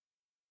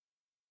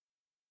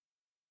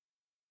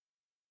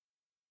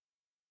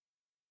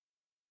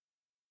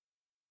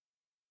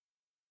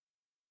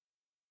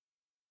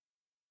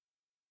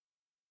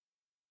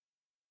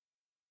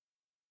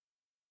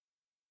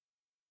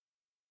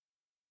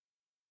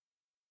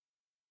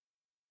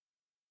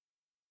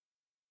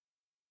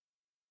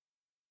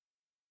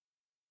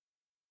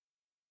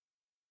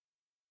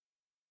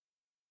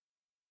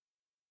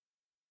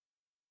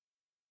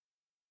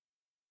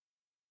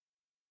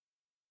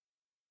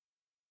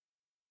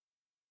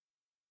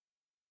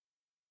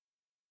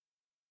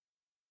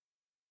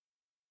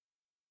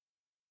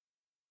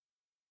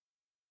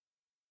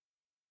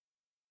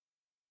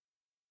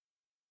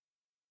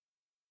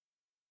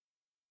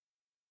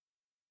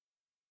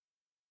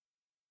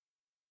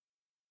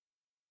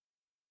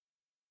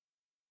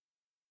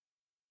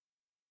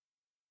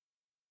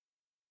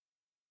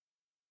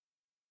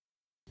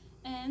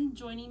And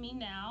joining me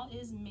now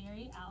is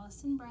Mary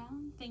Allison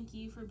Brown. Thank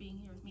you for being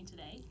here with me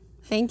today.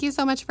 Thank you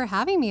so much for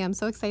having me. I'm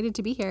so excited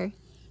to be here.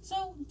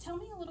 So tell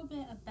me a little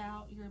bit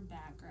about your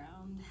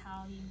background,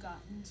 how you got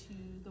into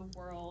the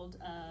world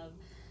of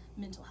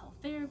mental health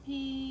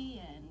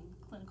therapy and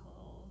clinical,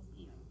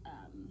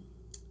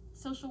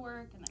 social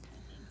work and that kind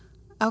of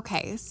thing.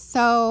 Okay,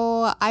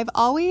 so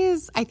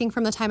I think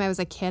from the time I was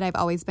a kid, I've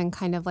always been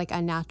kind of like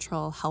a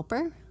natural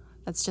helper.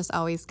 That's just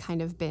always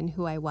kind of been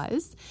who I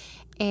was.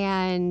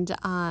 And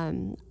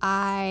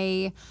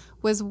I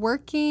was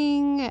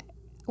working,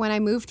 when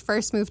I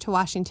first moved to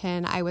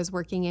Washington, I was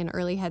working in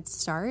early Head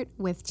Start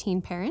with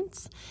teen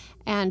parents.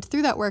 And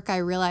through that work, I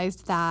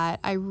realized that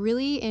I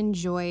really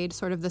enjoyed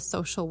sort of the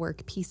social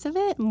work piece of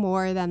it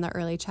more than the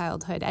early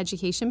childhood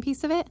education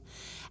piece of it.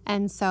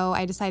 And so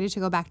I decided to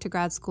go back to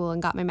grad school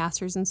and got my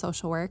master's in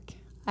social work.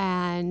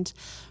 And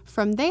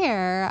from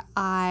there,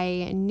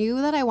 I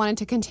knew that I wanted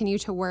to continue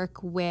to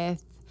work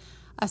with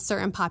a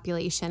certain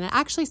population. It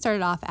actually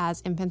started off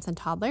as infants and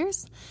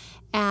toddlers.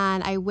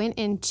 And I went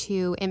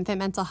into infant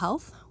mental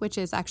health, which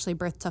is actually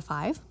birth to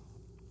 5.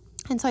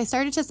 And so I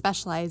started to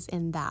specialize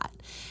in that.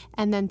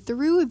 And then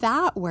through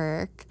that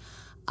work,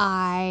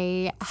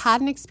 I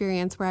had an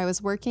experience where I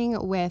was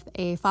working with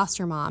a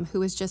foster mom who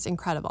was just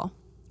incredible.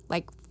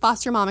 Like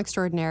foster mom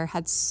extraordinaire,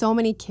 had so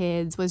many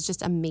kids, was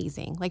just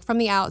amazing. Like from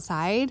the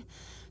outside,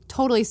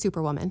 totally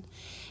superwoman.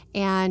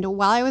 And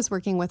while I was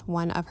working with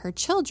one of her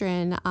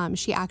children,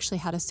 she actually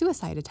had a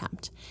suicide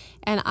attempt.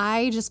 And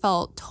I just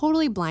felt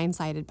totally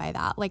blindsided by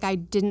that. Like I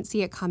didn't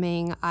see it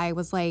coming. I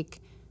was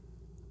like,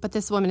 but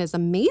this woman is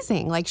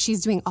amazing. Like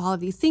she's doing all of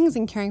these things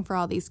and caring for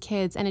all these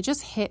kids. And it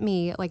just hit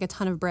me like a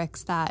ton of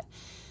bricks that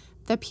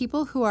the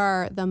people who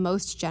are the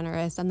most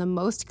generous and the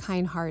most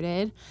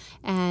kind-hearted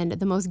and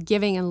the most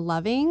giving and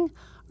loving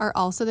are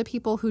also the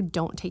people who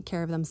don't take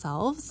care of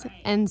themselves.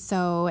 Right. And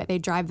so they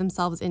drive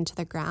themselves into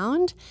the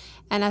ground.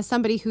 And as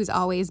somebody who's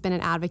always been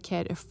an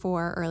advocate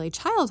for early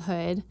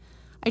childhood,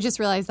 I just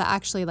realized that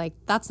actually, like,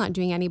 that's not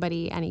doing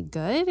anybody any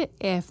good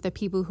if the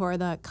people who are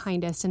the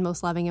kindest and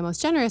most loving and most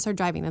generous are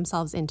driving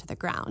themselves into the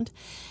ground.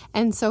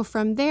 And so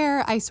from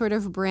there, I sort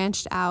of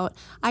branched out.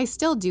 I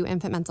still do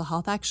infant mental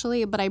health,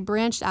 actually, but I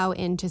branched out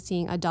into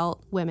seeing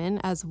adult women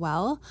as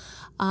well.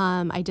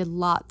 I did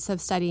lots of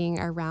studying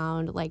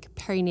around, like,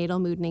 perinatal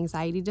mood and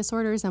anxiety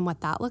disorders and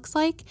what that looks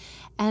like.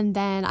 And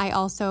then I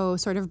also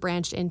sort of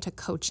branched into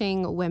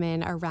coaching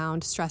women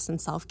around stress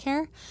and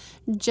self-care,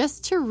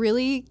 just to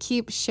really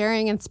keep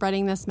sharing and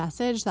spreading this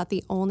message that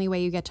the only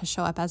way you get to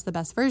show up as the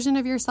best version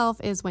of yourself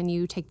is when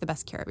you take the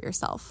best care of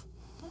yourself.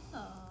 Oh,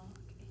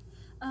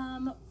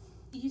 okay.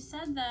 You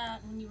said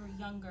that when you were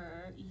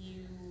younger,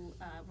 you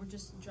were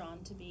just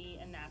drawn to be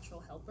a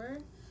natural helper.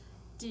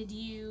 Did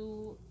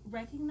you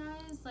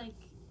recognize, like,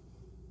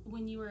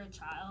 when you were a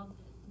child,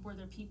 were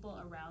there people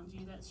around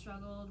you that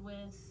struggled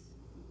with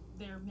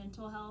their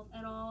mental health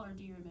at all, or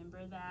do you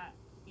remember that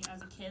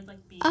as a kid, like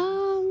being,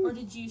 or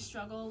did you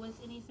struggle with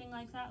anything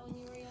like that when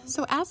you were young?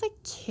 So as a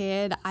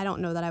kid, I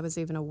don't know that I was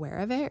even aware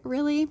of it,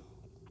 really.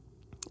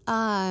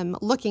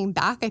 Looking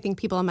back, I think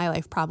people in my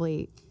life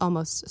probably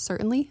almost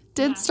certainly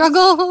did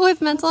struggle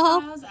with mental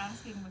health. I was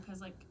asking because,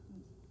 like,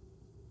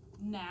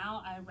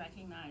 now I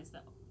recognize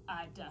that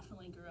I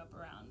definitely grew up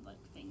around, like,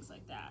 things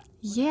like that.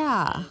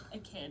 Yeah. I was a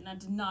kid, and I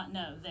did not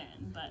know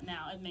then, but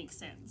now it makes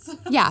sense.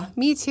 Yeah,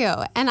 me too.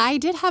 And I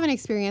did have an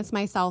experience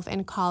myself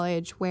in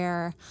college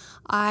where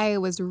I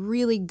was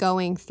really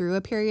going through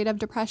a period of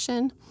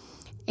depression,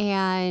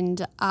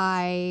 and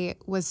I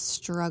was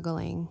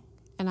struggling,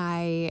 and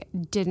I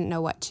didn't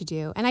know what to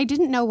do. And I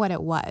didn't know what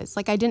it was.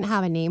 Like, I didn't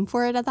have a name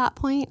for it at that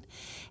point.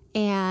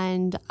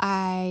 And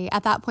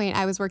at that point,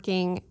 I was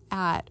working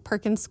at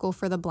Perkins School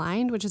for the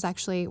Blind, which is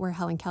actually where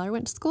Helen Keller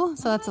went to school.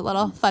 So that's a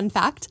little fun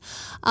fact.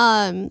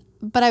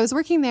 But I was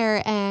working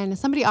there, and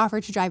somebody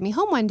offered to drive me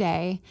home one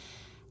day.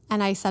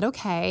 And I said,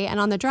 okay. And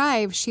on the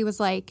drive, she was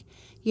like,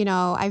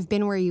 I've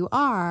been where you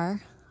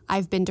are.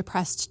 I've been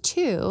depressed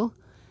too.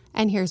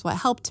 And here's what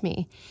helped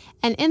me.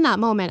 And in that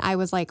moment, I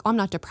was like, I'm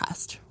not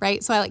depressed,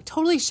 right? So I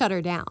totally shut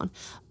her down.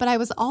 But I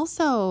was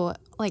also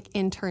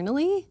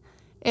internally,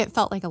 it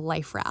felt like a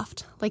life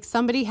raft. Like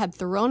somebody had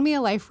thrown me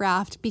a life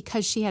raft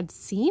because she had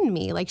seen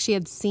me. Like she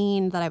had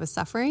seen that I was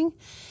suffering.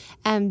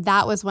 And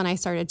that was when I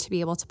started to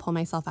be able to pull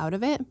myself out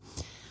of it.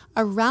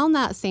 Around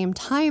that same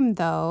time,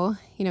 though,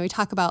 we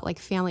talk about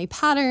family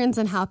patterns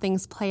and how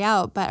things play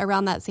out. But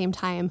around that same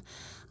time,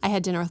 I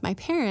had dinner with my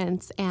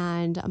parents,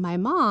 and my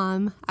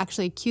mom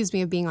actually accused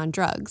me of being on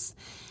drugs.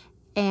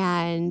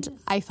 And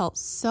I felt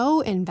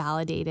so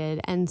invalidated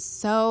and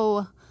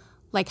so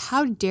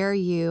how dare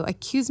you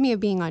accuse me of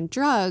being on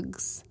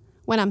drugs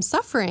when I'm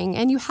suffering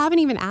and you haven't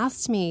even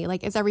asked me,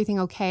 is everything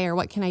okay, or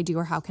what can I do,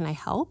 or how can I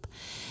help?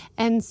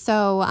 And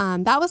so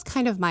that was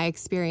kind of my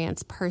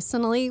experience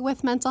personally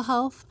with mental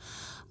health.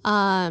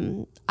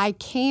 I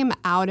came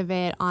out of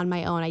it on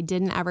my own. I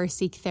didn't ever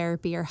seek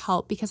therapy or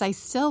help because I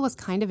still was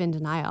kind of in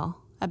denial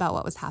about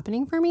what was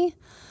happening for me.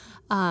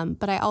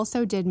 But I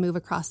also did move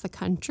across the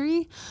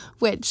country,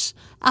 which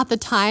at the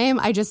time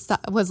I just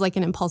thought was like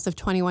an impulsive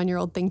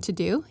 21-year-old thing to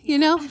do, you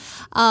know?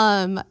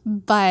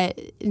 But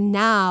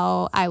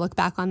now I look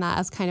back on that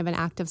as kind of an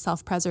act of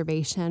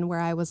self-preservation where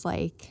I was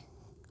like,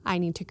 I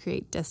need to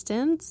create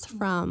distance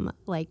from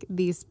like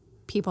these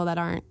people that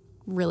aren't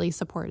really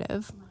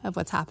supportive of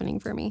what's happening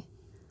for me.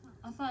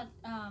 I thought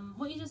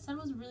what you just said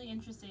was really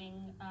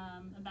interesting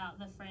about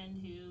the friend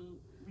who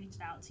reached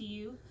out to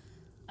you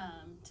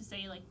to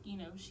say, like, you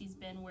know, she's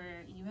been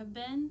where you have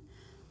been.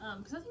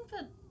 Because I think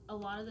that a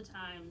lot of the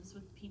times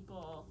with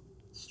people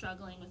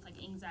struggling with,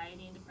 like,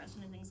 anxiety and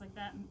depression and things like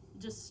that,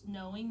 just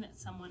knowing that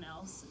someone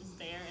else is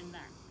there and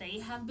that they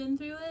have been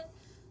through it,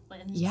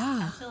 like,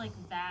 I feel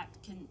like that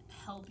can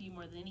help you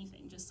more than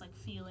anything. Just, like,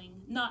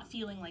 not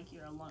feeling like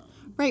you're alone.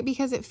 Right,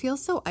 because it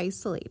feels so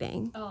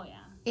isolating. Oh,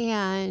 yeah.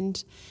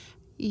 And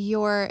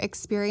your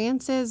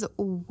experiences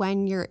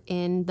when you're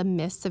in the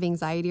midst of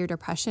anxiety or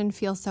depression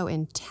feel so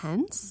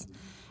intense. Mm-hmm.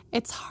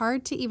 It's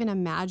hard to even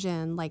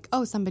imagine, like,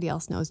 oh, somebody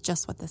else knows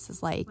just what this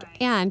is like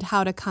and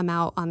how to come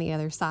out on the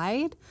other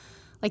side.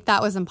 Like,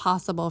 that was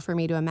impossible for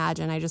me to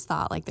imagine. I just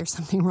thought, like, there's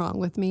something wrong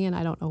with me and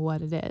I don't know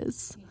what it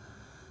is. Yeah.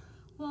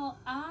 Well,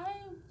 I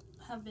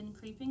have been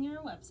creeping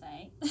your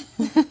website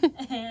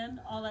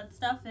and all that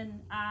stuff, and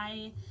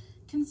I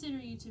consider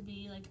you to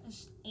be like an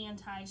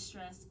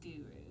anti-stress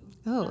guru.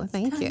 Oh, That's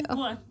thank you.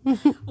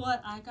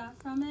 What I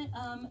got from it.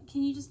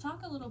 Can you just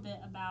talk a little bit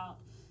about,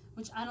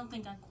 which I don't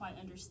think I quite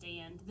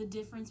understand, the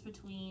difference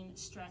between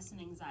stress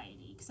and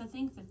anxiety? Because I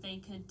think that they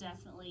could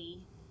definitely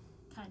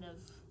kind of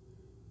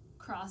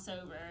cross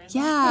over.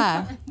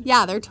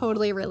 Yeah, they're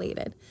totally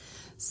related.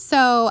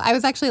 So I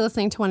was actually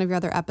listening to one of your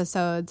other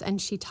episodes,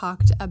 and she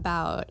talked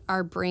about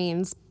our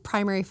brain's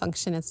primary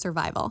function is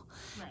survival.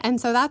 Right. And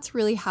so that's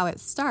really how it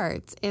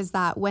starts, is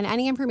that when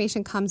any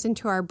information comes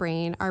into our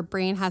brain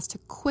has to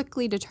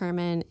quickly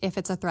determine if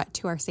it's a threat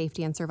to our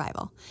safety and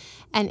survival.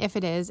 And if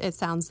it is, it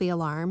sounds the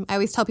alarm. I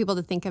always tell people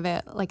to think of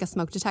it like a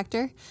smoke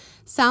detector.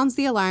 Sounds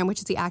the alarm, which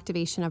is the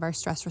activation of our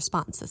stress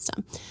response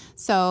system.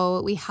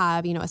 So we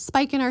have, a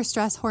spike in our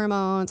stress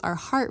hormones, our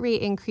heart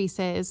rate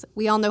increases.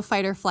 We all know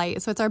fight or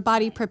flight. So it's our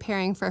body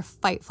preparing for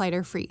fight, flight,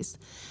 or freeze.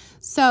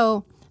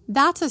 So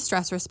that's a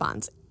stress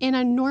response. In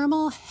a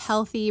normal,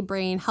 healthy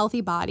brain,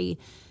 healthy body,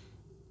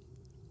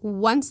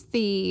 once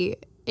the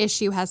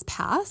issue has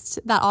passed,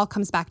 that all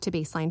comes back to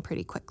baseline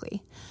pretty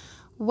quickly.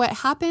 What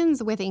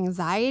happens with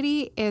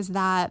anxiety is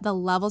that the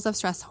levels of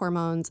stress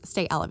hormones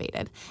stay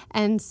elevated,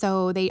 and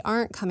so they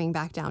aren't coming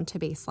back down to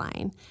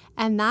baseline.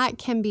 And that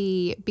can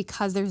be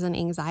because there's an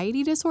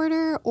anxiety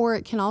disorder, or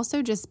it can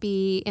also just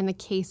be in the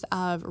case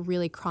of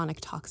really chronic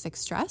toxic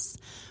stress,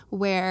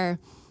 where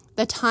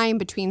the time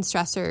between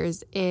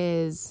stressors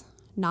is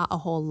not a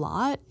whole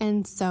lot.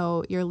 And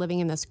so you're living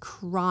in this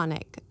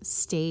chronic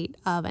state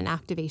of an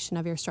activation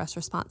of your stress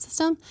response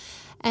system.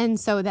 And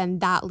so then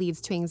that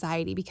leads to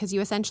anxiety, because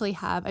you essentially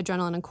have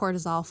adrenaline and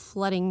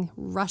cortisol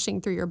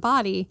rushing through your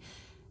body,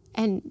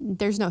 and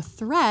there's no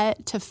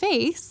threat to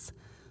face.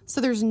 So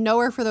there's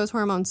nowhere for those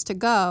hormones to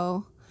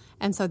go.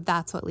 And so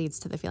that's what leads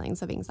to the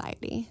feelings of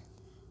anxiety.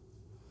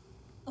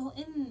 Well,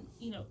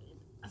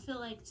 I feel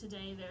like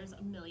today there's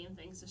a million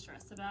things to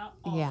stress about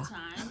all the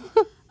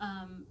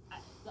time.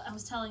 I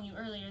was telling you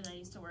earlier that I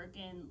used to work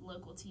in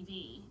local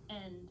TV,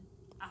 and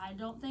I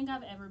don't think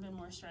I've ever been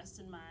more stressed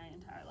in my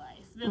entire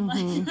life than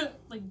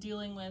like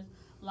dealing with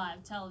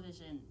live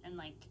television and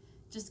like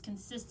just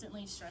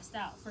consistently stressed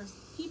out. For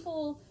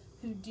people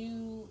who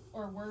do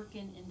or work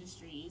in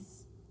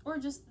industries or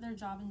just their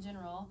job in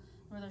general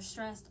where they're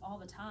stressed all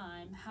the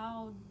time,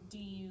 how do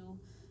you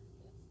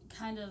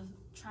kind of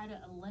try to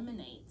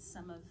eliminate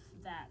some of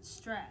that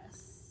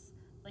stress?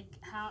 Like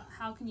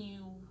how can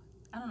you,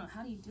 I don't know,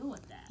 how do you deal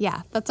with that?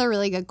 Yeah, that's a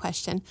really good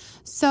question.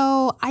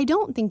 So I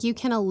don't think you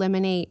can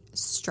eliminate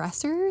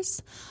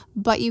stressors,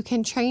 but you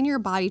can train your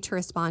body to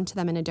respond to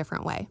them in a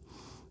different way.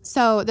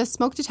 So the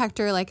smoke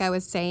detector, like I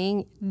was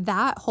saying,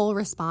 that whole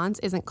response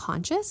isn't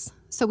conscious,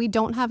 so we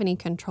don't have any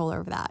control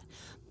over that.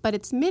 But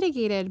it's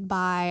mitigated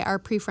by our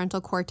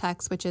prefrontal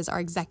cortex, which is our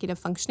executive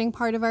functioning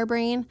part of our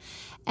brain,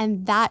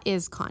 and that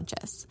is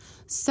conscious.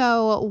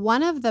 So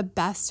one of the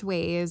best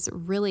ways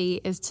really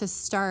is to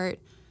start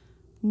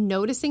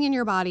noticing in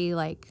your body,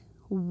 like,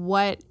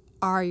 what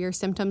are your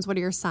symptoms? What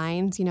are your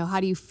signs? How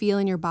do you feel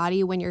in your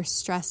body when your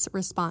stress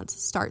response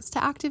starts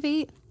to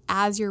activate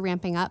as you're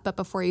ramping up, but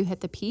before you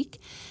hit the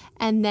peak?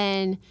 And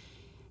then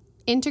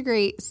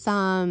integrate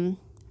some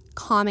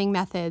calming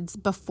methods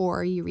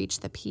before you reach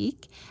the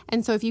peak.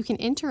 And so if you can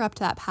interrupt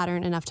that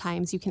pattern enough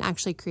times, you can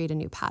actually create a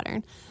new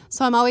pattern.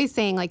 So I'm always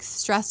saying, like,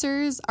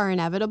 stressors are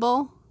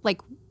inevitable, like,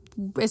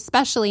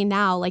 especially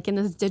now, like in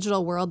this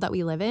digital world that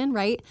we live in,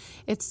 right?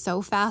 It's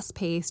so fast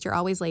paced. You're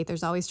always late.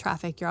 There's always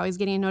traffic. You're always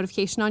getting a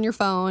notification on your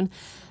phone.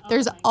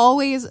 There's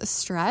always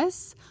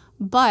stress,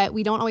 but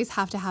we don't always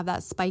have to have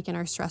that spike in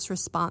our stress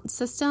response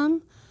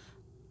system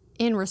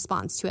in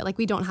response to it. Like,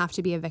 we don't have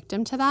to be a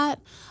victim to that.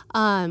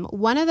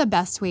 One of the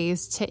best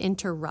ways to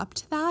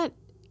interrupt that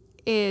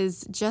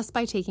is just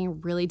by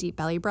taking really deep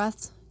belly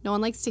breaths No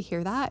one likes to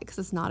hear that because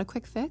it's not a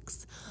quick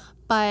fix.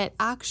 But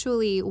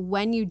actually,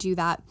 when you do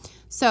that,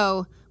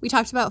 so we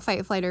talked about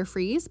fight, flight, or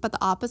freeze, but the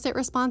opposite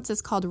response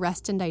is called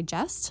rest and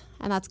digest,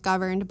 and that's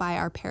governed by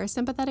our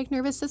parasympathetic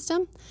nervous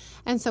system.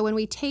 And so when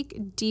we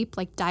take deep,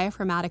 like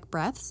diaphragmatic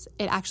breaths,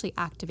 it actually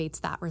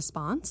activates that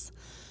response.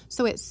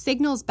 So it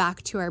signals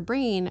back to our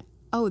brain,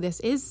 oh, this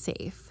is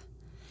safe.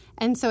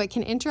 And so it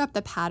can interrupt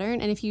the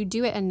pattern, and if you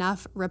do it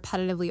enough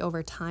repetitively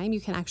over time,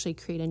 you can actually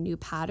create a new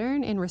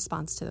pattern in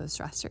response to those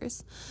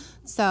stressors.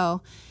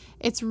 So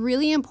it's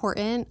really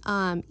important,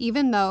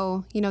 even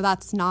though,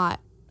 that's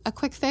not a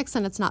quick fix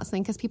and it's not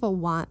something, because people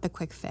want the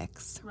quick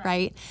fix,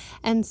 right?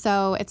 And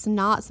so it's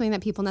not something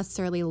that people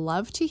necessarily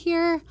love to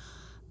hear,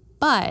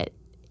 but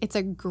it's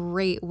a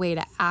great way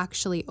to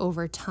actually,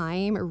 over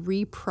time,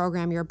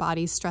 reprogram your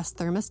body's stress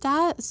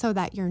thermostat so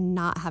that you're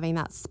not having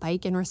that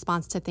spike in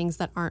response to things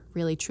that aren't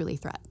really truly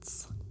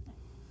threats.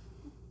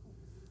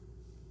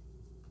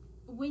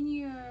 When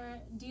you're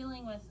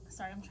dealing with,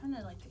 I'm trying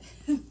to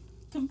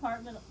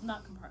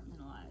not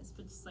compartmentalize,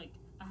 but just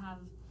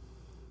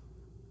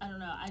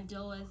I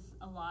deal with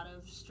a lot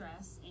of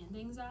stress and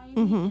anxiety,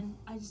 and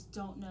I just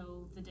don't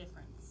know the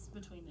difference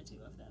between the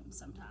two of them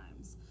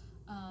sometimes.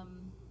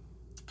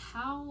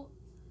 How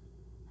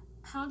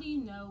do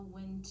you know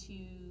when to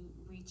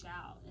reach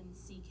out and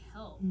seek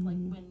help? Like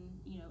when,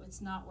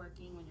 it's not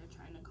working, when you're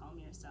trying to calm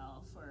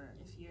yourself, or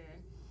if you're,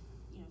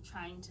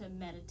 trying to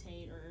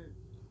meditate or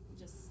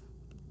just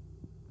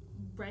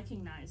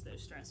recognize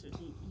those stressors,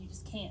 you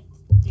just can't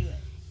do it.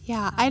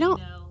 Yeah, How do you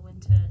know when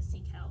to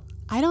seek help?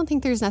 I don't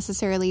think there's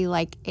necessarily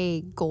like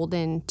a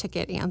golden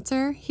ticket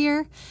answer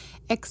here,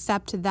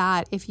 except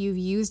that if you've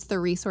used the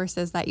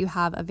resources that you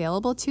have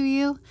available to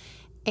you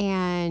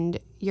and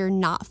you're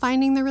not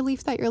finding the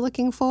relief that you're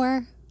looking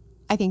for,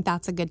 I think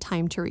that's a good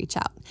time to reach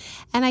out.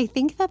 And I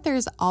think that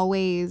there's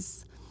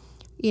always,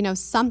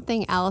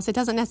 something else. It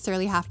doesn't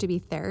necessarily have to be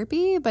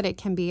therapy, but it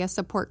can be a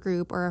support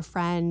group or a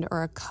friend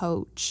or a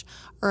coach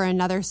or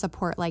another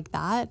support like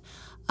that.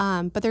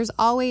 But there's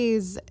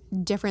always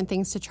different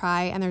things to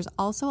try, and there's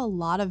also a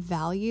lot of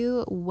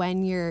value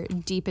when you're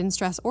deep in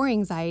stress or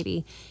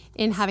anxiety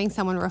in having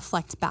someone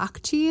reflect back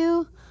to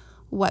you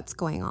what's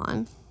going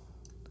on. Okay.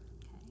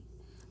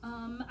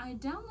 I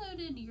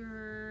downloaded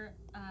your,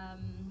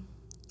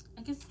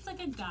 I guess it's like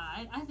a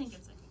guide. I think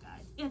it's like a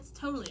guide. It's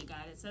totally a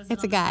guide. It says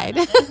it's a guide.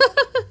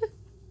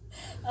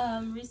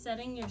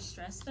 Resetting your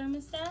stress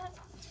thermostat.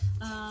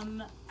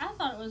 I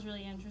thought it was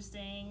really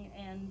interesting,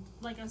 and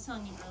like I was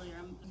telling you earlier,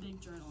 I'm a big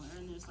journaler,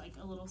 and there's like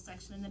a little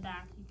section in the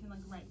back you can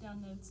like write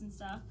down notes and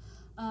stuff.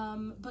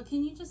 But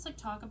can you just like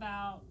talk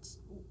about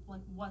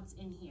like what's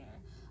in here?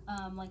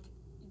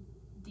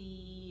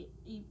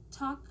 You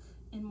talk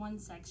in one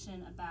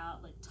section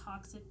about like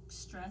toxic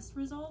stress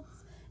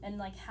results and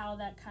like how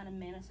that kind of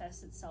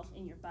manifests itself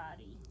in your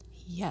body.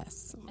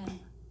 Yes.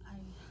 And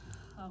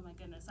oh my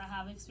goodness, I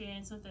have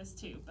experience with this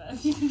too, but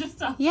if you can just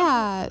talk.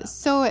 Yeah,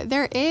 so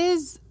there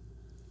is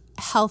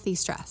healthy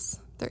stress.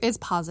 There is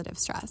positive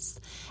stress.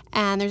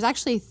 And there's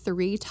actually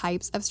 3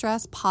 types of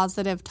stress: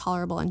 positive,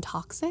 tolerable, and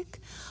toxic.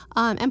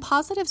 And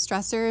positive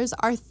stressors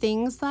are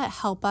things that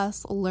help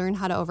us learn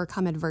how to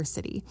overcome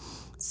adversity.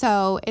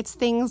 So it's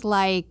things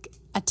like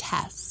a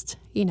test,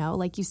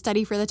 like you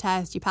study for the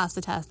test, you pass the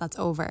test, that's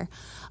over.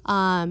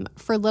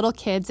 For little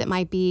kids, it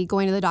might be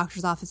going to the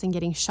doctor's office and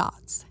getting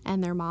shots,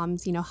 and their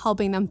mom's,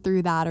 helping them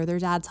through that, or their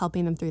dad's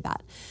helping them through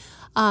that.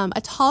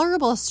 A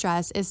tolerable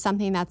stress is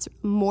something that's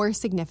more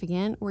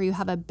significant, where you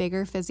have a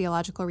bigger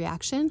physiological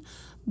reaction,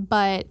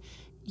 but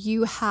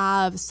you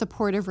have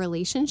supportive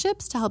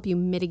relationships to help you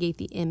mitigate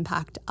the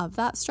impact of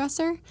that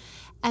stressor.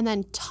 And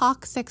then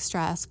toxic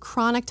stress,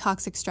 chronic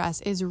toxic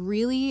stress, is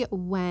really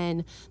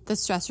when the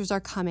stressors are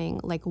coming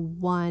like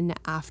one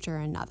after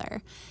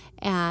another,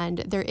 and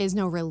there is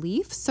no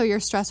relief. So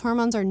your stress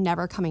hormones are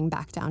never coming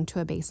back down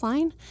to a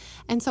baseline.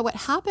 And so what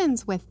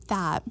happens with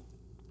that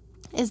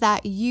is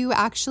that you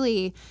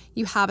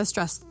have a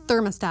stress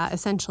thermostat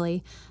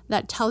essentially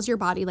that tells your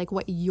body like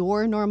what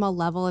your normal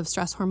level of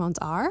stress hormones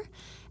are.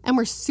 And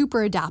we're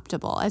super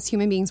adaptable. As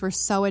human beings, we're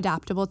so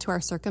adaptable to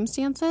our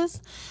circumstances.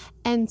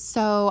 And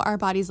so our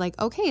body's like,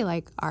 okay,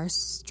 like our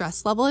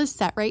stress level is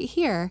set right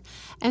here.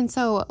 And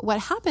so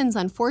what happens,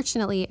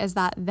 unfortunately, is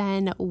that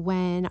then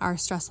when our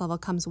stress level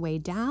comes way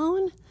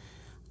down,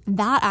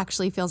 that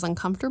actually feels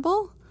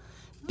uncomfortable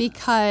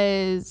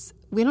because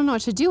we don't know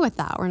what to do with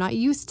that. We're not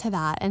used to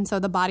that. And so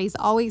the body's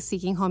always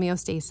seeking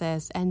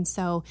homeostasis. And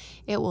so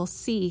it will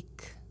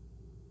seek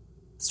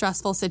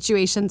stressful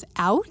situations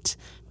out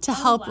to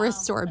help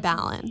restore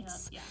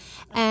balance. Yeah.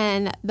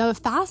 And the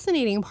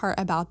fascinating part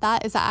about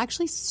that is that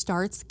actually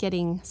starts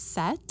getting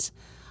set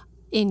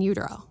in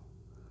utero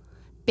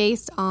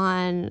based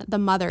on the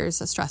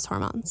mother's stress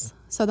hormones.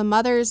 So the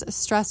mother's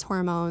stress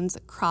hormones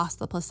cross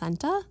the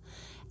placenta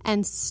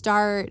and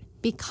start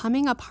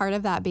becoming a part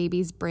of that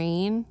baby's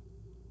brain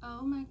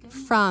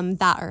from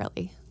that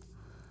early.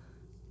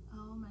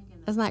 Oh my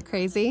goodness. Isn't that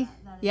crazy?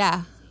 That is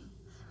yeah. crazy.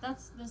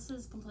 This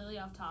is completely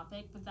off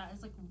topic, but that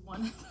is like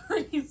one of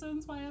the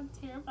reasons why I'm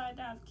terrified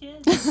to have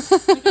kids.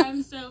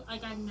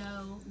 Like I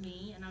know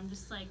me, and I'm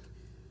just like,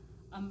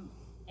 I'm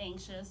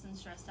anxious and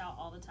stressed out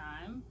all the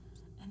time.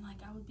 And like,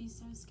 I would be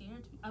so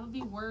scared. I would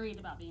be worried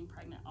about being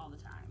pregnant all the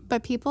time.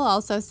 But people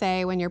also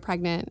say when you're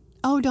pregnant,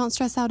 oh, don't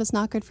stress out. It's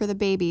not good for the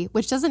baby,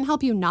 which doesn't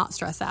help you not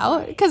stress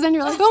out. Because then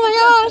you're like, oh my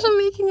gosh, I'm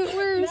making it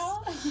worse.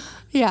 No.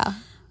 Yeah.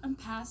 I'm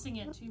passing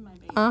it to my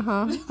baby. Oh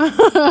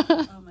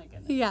my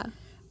goodness. Yeah.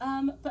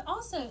 But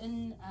also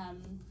in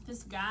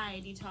this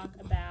guide, you talk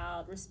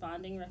about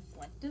responding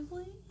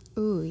reflectively.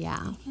 Ooh,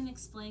 yeah. You can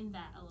explain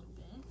that a little bit.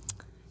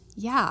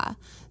 Yeah.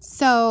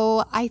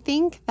 So I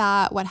think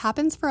that what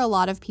happens for a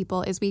lot of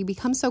people is we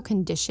become so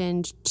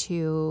conditioned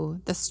to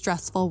the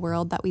stressful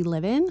world that we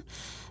live in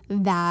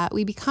that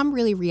we become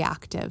really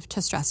reactive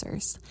to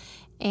stressors.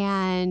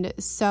 And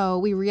so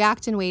we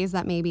react in ways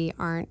that maybe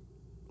aren't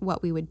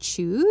what we would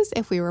choose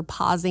if we were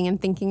pausing and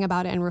thinking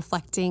about it and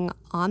reflecting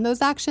on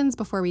those actions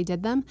before we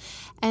did them.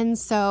 And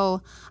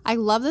so I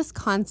love this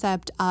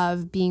concept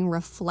of being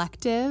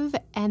reflective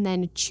and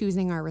then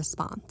choosing our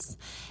response.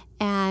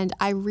 And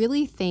I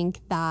really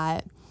think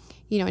that,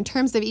 in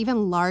terms of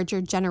even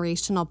larger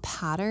generational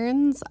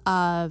patterns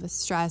of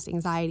stress,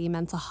 anxiety,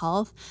 mental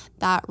health,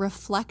 that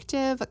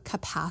reflective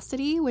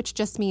capacity, which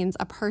just means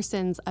a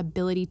person's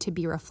ability to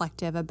be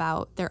reflective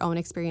about their own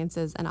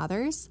experiences and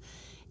others,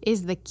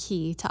 is the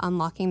key to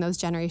unlocking those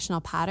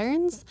generational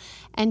patterns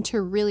and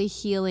to really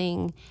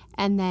healing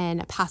and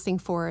then passing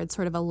forward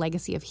sort of a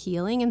legacy of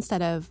healing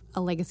instead of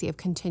a legacy of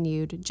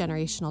continued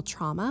generational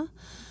trauma.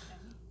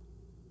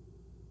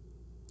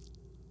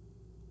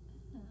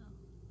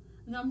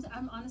 No,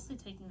 I'm honestly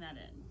taking that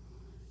in.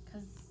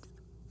 Because,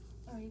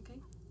 are you okay?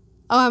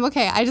 Oh, I'm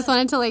okay. I just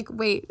wanted to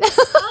wait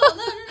Oh,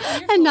 no, you're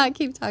cool. and not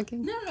keep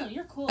talking. No,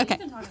 you're cool. Okay.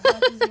 You can talk as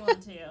much as you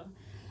want to.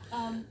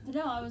 But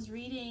no, I was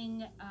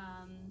reading,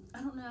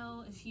 I don't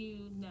know if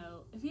you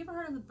ever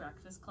heard of The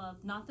Breakfast Club?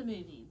 Not the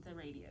movie, the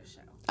radio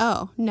show.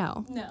 Oh,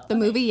 no. No. The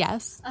movie,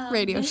 yes.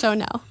 Radio show,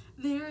 no.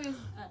 There is,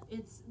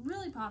 it's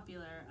really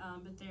popular,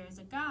 but there's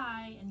a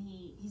guy, and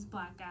he's a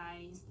black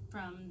guy. He's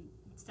from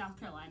South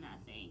Carolina,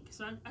 I think.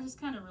 So I just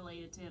kind of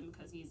related to him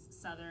because he's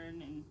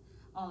Southern and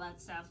all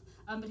that stuff.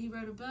 But he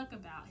wrote a book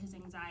about his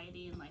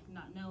anxiety and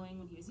not knowing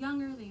when he was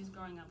younger that he was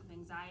growing up with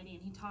anxiety,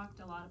 and he talked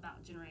a lot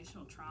about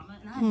generational trauma,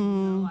 and I had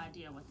no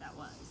idea what that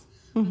was.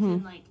 But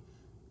then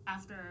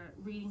after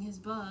reading his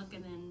book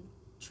and then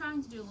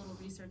trying to do a little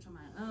research on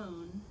my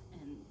own,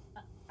 and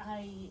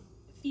I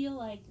feel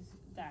like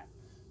that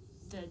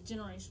the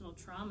generational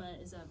trauma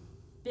is a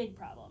big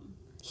problem.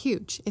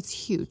 Huge. It's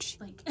huge.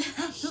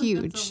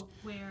 Huge. That's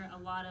where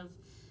a lot of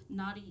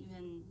not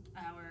even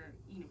our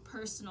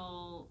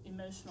personal,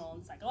 emotional,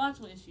 and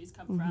psychological issues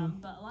come from,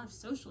 but a lot of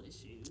social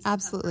issues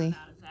absolutely come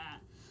out of that.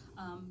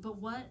 But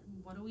what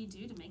do we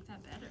do to make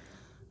that better?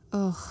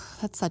 Oh,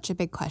 that's such a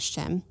big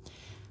question.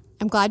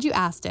 I'm glad you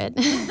asked it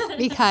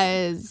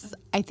because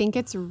I think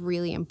it's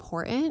really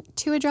important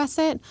to address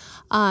it.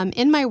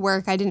 In my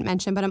work, I didn't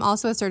mention, but I'm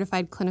also a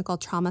certified clinical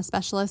trauma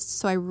specialist.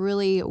 So I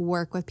really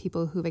work with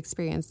people who've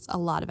experienced a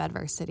lot of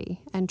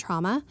adversity and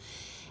trauma.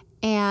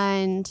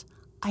 And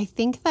I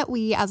think that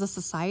we as a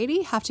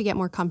society have to get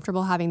more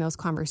comfortable having those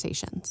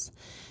conversations.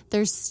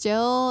 There's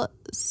still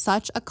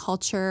such a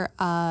culture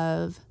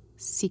of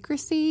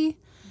secrecy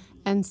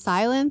and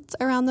silence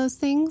around those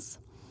things.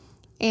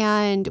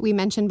 And we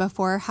mentioned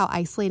before how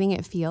isolating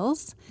it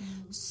feels.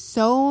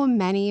 So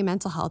many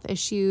mental health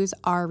issues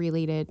are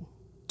related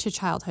to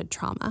childhood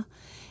trauma.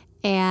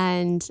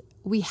 And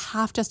we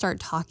have to start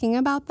talking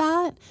about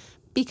that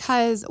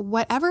because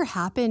whatever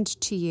happened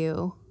to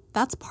you,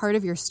 that's part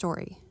of your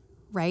story,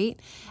 right?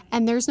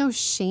 And there's no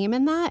shame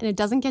in that, and it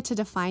doesn't get to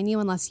define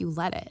you unless you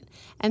let it.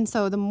 And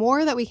so the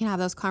more that we can have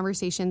those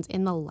conversations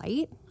in the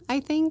light, I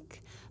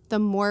think, the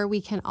more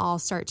we can all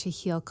start to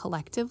heal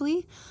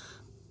collectively.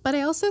 But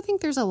I also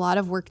think there's a lot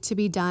of work to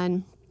be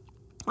done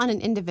on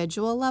an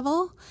individual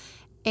level.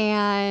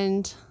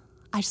 And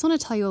I just want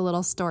to tell you a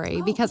little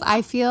story because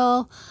I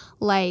feel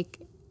like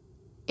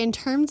in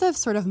terms of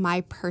sort of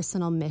my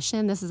personal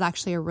mission, this is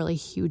actually a really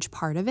huge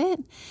part of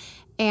it.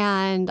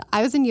 And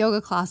I was in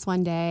yoga class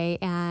one day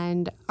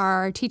and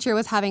our teacher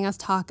was having us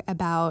talk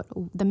about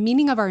the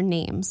meaning of our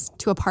names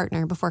to a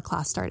partner before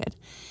class started.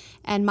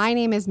 And my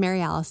name is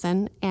Mary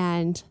Allison,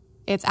 and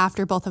it's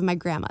after both of my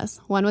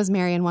grandmas. One was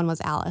Mary and one was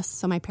Alice.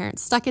 So my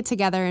parents stuck it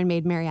together and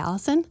made Mary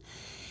Allison.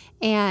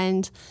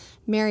 And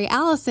Mary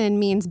Allison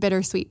means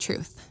bittersweet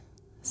truth.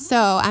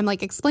 So I'm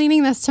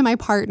explaining this to my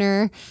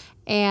partner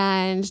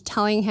and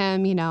telling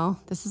him,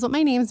 this is what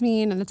my names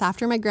mean and it's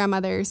after my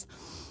grandmother's.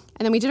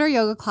 And then we did our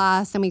yoga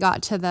class and we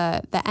got to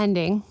the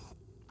ending.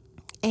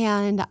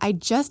 And I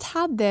just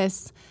had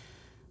this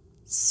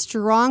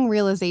strong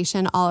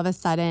realization all of a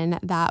sudden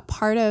that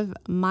part of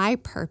my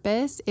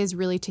purpose is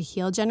really to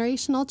heal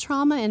generational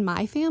trauma in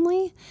my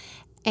family.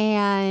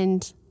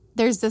 And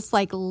there's this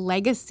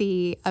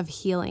legacy of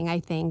healing,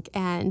 I think.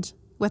 And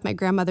with my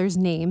grandmother's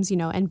names,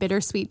 and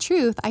bittersweet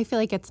truth, I feel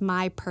like it's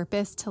my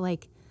purpose to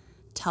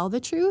tell the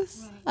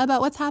truth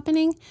about what's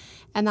happening,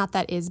 and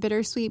that is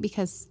bittersweet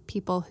because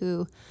people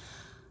who,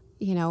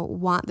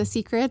 want the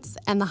secrets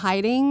and the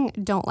hiding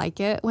don't like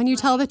it when you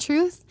tell the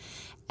truth.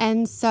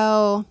 And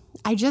so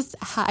I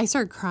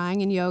started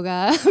crying in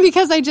yoga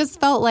because I just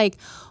felt like,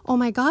 oh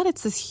my God,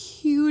 it's this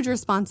huge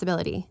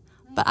responsibility.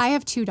 But I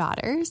have 2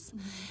 daughters,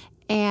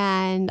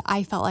 and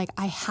I felt like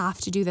I have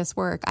to do this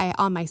work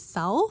on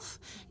myself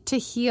to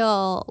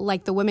heal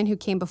like the women who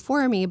came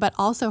before me, but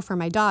also for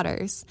my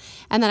daughters.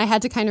 And then I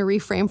had to kind of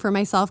reframe for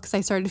myself because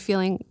I started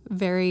feeling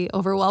very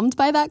overwhelmed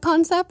by that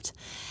concept.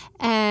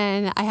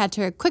 And I had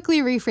to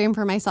quickly reframe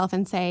for myself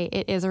and say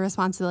it is a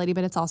responsibility,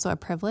 but it's also a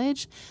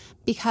privilege,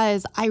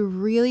 because I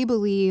really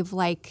believe,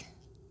 like,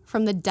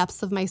 from the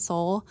depths of my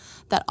soul,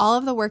 that all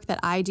of the work that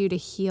I do to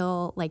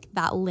heal like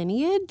that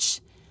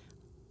lineage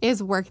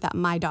is work that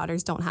my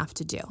daughters don't have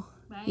to do,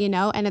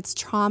 and it's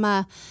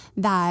trauma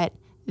that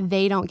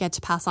they don't get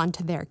to pass on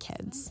to their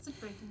kids. It's like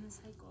breaking the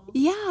cycle.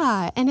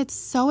 Yeah, and it's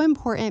so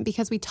important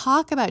because we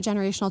talk about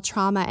generational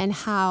trauma and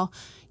how,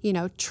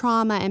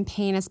 trauma and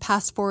pain is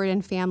passed forward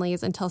in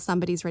families until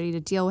somebody's ready to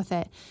deal with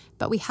it.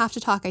 But we have to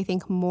talk, I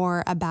think,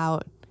 more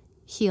about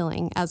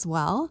healing as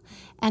well,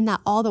 and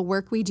that all the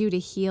work we do to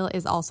heal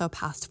is also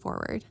passed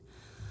forward.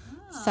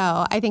 Oh.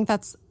 So I think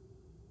that's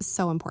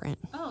so important.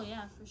 Oh,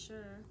 yeah, for sure.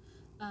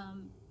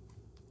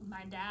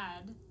 My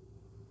dad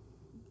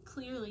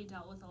clearly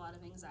dealt with a lot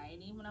of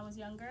anxiety when I was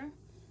younger,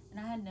 and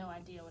I had no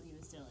idea what he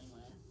was dealing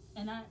with.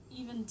 And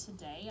even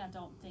today, I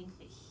don't think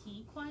that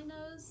he quite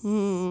knows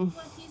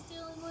what he's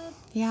dealing with.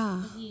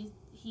 Yeah. But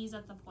he's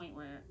at the point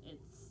where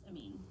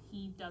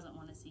he doesn't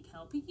want to seek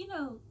help.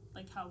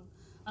 Like how,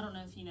 I don't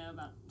know if you know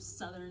about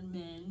Southern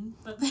men,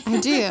 but I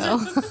do.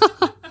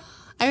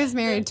 I was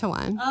married to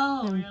one.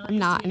 Oh, really? I'm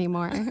not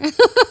anymore.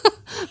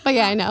 But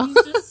yeah, I know.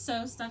 He's just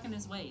so stuck in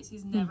his ways.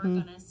 He's never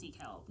going to seek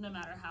help. No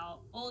matter how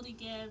old he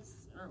gets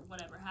or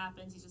whatever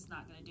happens, he's just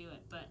not going to do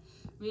it. But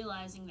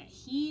realizing that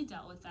he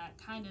dealt with that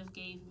kind of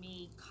gave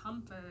me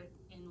comfort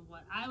in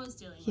what I was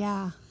dealing with.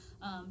 Yeah.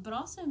 But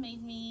also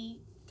made me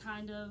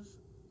kind of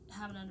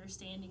have an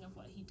understanding of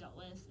what he dealt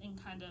with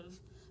and kind of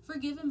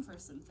forgive him for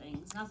some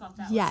things. And I thought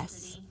that was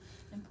pretty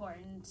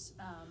important,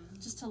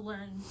 just to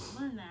learn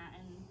that.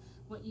 And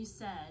what you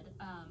said,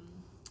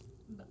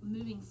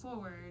 moving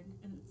forward,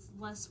 and it's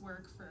less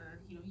work for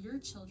your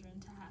children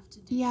to have to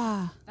do.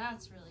 Yeah,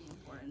 that's really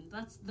important.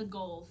 That's the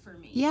goal for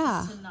me.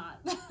 Yeah, to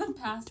not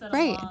pass that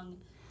along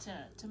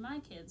to my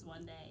kids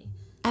one day.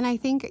 And I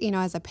think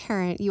as a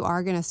parent, you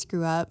are going to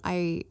screw up.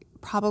 I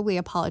probably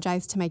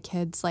apologize to my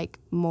kids like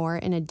more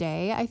in a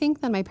day, I think,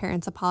 than my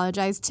parents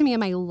apologized to me in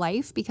my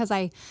life, because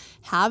I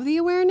have the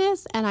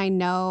awareness and I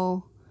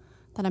know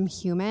that I'm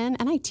human,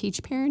 and I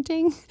teach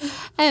parenting.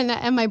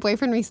 And my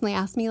boyfriend recently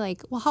asked me,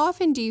 like, well, how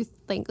often do you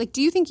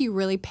think you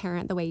really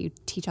parent the way you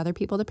teach other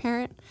people to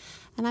parent?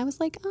 And I was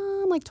like,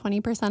 like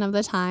 20% of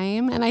the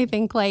time. And I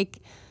think like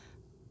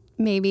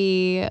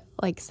maybe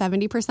like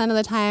 70% of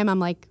the time I'm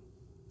like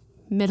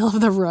middle of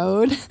the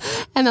road.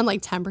 And then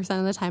like 10%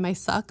 of the time I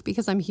suck,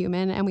 because I'm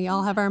human and we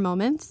all have our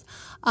moments.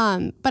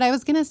 But I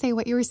was going to say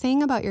what you were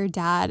saying about your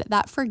dad,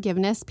 that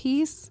forgiveness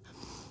piece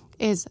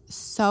is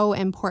so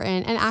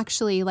important. And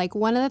actually, like,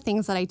 one of the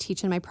things that I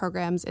teach in my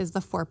programs is the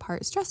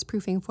 4-part stress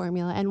proofing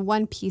formula. And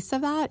one piece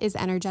of that is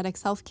energetic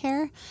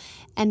self-care.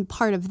 And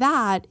part of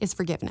that is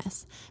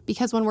forgiveness.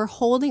 Because when we're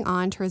holding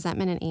on to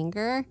resentment and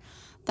anger,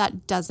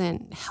 that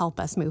doesn't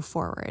help us move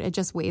forward. It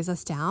just weighs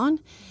us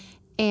down.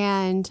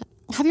 And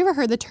have you ever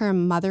heard the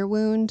term mother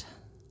wound?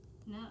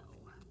 No.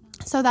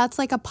 So that's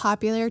like a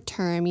popular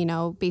term,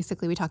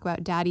 basically we talk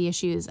about daddy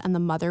issues and the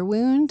mother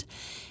wound.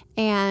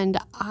 And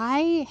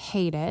I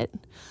hate it.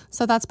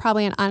 So that's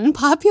probably an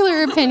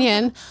unpopular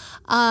opinion,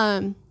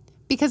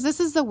 because this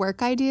is the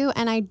work I do.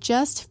 And I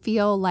just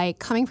feel like,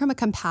 coming from a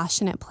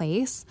compassionate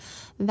place,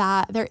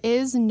 that there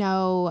is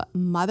no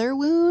mother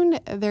wound.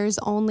 There's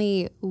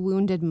only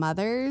wounded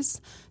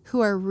mothers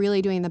who are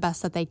really doing the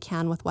best that they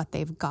can with what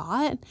they've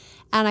got.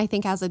 And I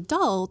think as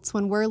adults,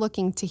 when we're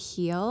looking to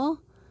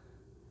heal,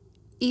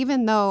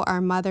 even though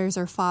our mothers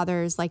or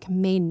fathers like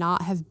may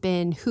not have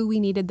been who we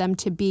needed them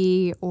to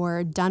be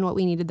or done what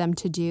we needed them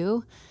to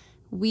do,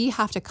 we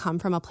have to come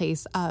from a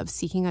place of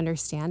seeking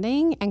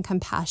understanding and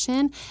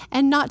compassion.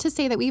 And not to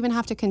say that we even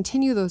have to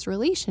continue those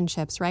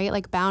relationships, right?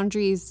 Like,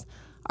 boundaries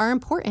are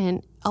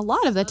important a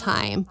lot of the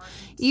time,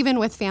 even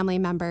with family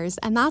members,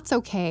 and that's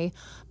okay.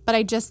 But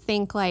I just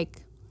think,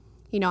 like,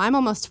 I'm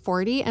almost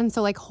 40, and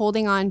so like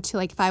holding on to,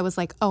 like, if I was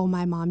like, oh,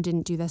 my mom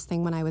didn't do this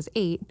thing when I was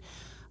 8,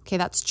 okay,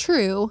 that's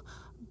true.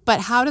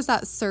 But how does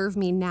that serve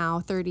me now,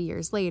 30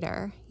 years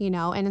later,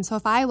 And so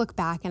if I look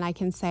back and I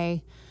can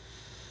say,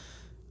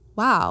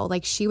 wow,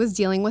 like, she was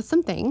dealing with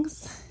some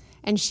things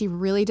and she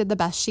really did the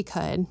best she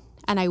could,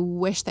 and I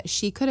wish that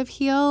she could have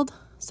healed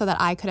so that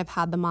I could have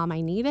had the mom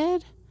I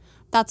needed,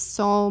 that's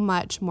so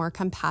much more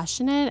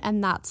compassionate,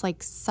 and that's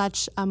like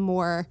such a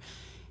more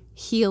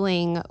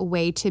healing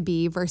way to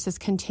be, versus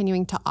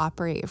continuing to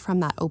operate from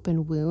that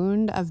open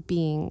wound of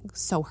being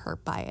so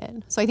hurt by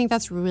it. So I think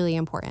that's really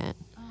important.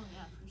 Oh,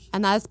 yeah, for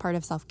And that is part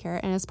of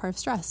self-care, and it's part of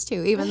stress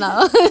too, even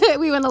though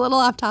we went a little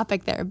off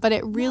topic there. But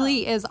it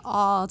really is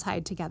all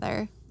tied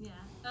together. Yeah.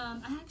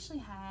 I actually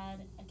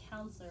had a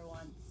counselor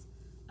once,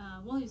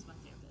 well, he was my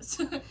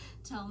therapist,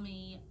 tell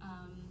me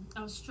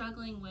I was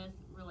struggling with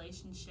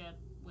relationship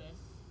with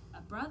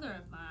a brother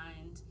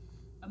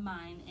of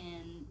mine,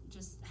 and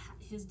just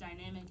his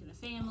dynamic in the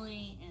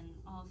family and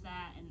all of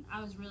that, and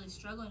I was really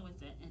struggling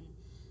with it. And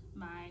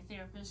my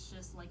therapist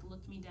just like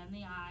looked me dead in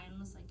the eye and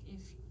was like, if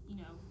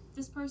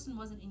this person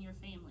wasn't in your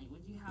family,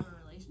 would you have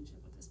a relationship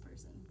with this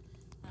person?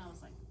 And I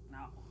was like,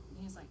 no. And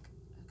he was like,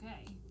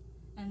 okay.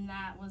 And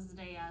that was the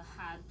day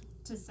I had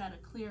to set a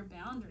clear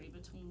boundary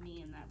between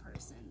me and that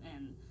person.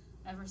 And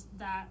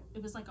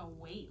it was like a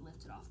weight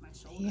lifted off my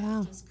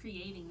shoulder, just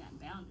creating that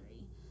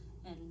boundary.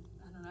 And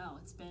I don't know,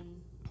 it's been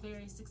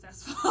very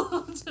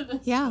successful to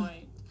this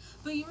point.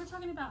 But you were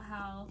talking about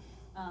how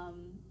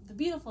the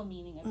beautiful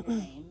meaning of your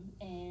name,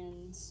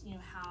 and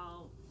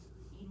how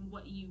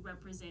what you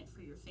represent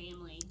for your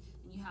family,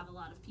 and you have a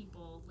lot of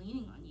people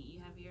leaning on you. You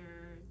have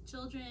your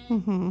children, you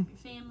have your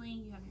family,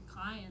 you have your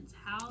clients.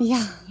 How do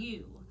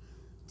you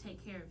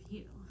take care of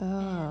you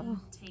and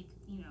take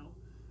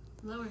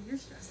lower your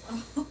stress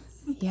levels?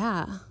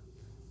 Yeah.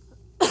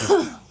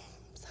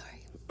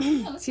 Sorry.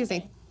 No, Excuse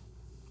me.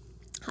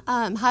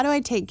 How do I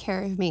take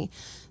care of me?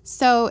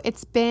 So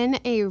it's been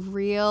a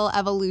real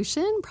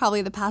evolution,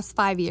 probably the past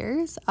 5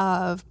 years,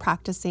 of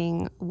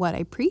practicing what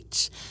I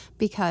preach,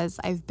 because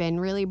I've been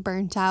really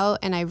burnt out,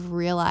 and I've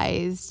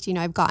realized,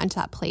 I've gotten to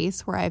that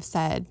place where I've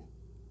said,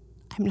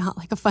 I'm not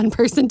like a fun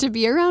person to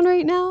be around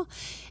right now.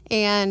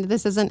 And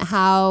this isn't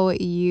how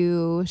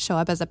you show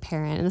up as a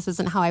parent. And this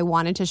isn't how I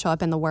wanted to show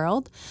up in the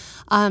world.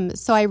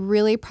 So I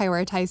really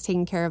prioritize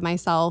taking care of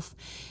myself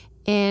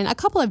in a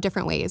couple of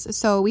different ways.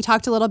 So we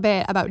talked a little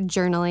bit about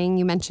journaling.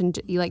 You mentioned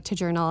you like to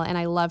journal, and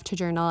I love to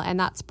journal. And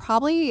that's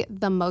probably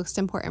the most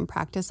important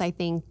practice, I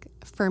think,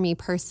 for me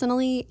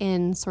personally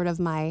in sort of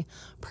my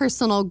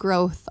personal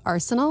growth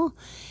arsenal.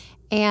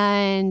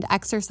 And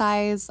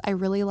exercise, I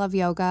really love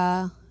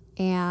yoga,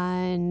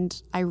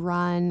 and I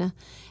run,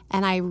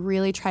 and I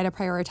really try to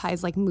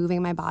prioritize like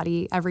moving my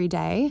body every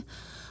day.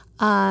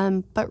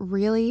 But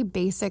really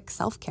basic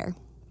self-care.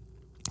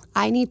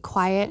 I need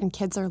quiet, and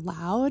kids are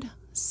loud.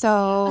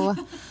 So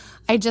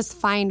I just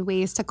find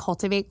ways to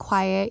cultivate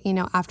quiet,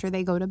 after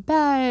they go to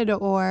bed,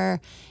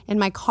 or in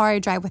my car, I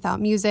drive without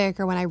music,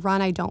 or when I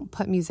run, I don't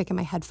put music in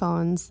my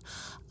headphones.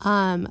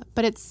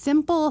 But it's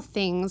simple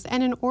things.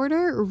 And in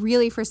order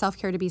really for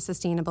self-care to be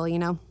sustainable,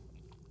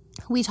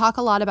 we talk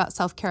a lot about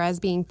self-care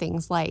as being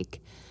things like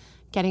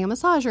getting a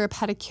massage or a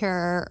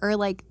pedicure, or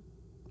like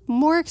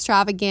more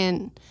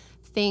extravagant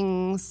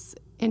things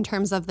in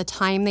terms of the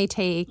time they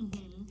take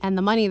and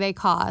the money they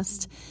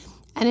cost.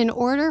 And in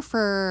order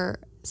for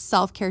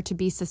self-care to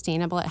be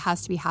sustainable, it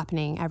has to be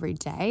happening every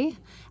day.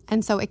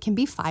 And so it can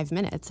be 5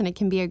 minutes, and it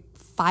can be a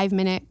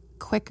 5-minute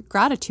quick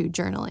gratitude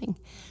journaling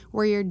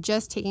where you're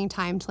just taking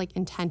time to like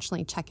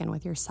intentionally check in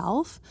with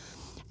yourself.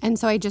 And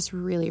so I just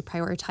really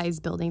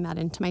prioritize building that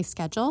into my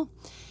schedule.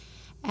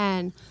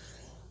 And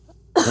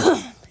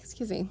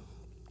excuse me.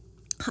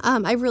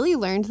 I really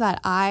learned that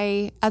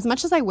as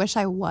much as I wish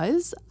I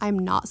was, I'm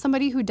not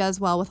somebody who does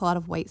well with a lot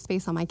of white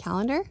space on my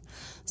calendar.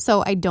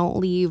 So I don't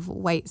leave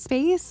white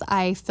space.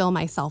 I fill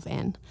myself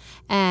in.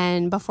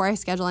 And before I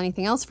schedule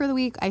anything else for the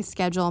week, I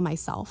schedule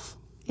myself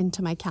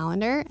into my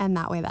calendar. And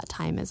that way that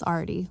time is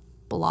already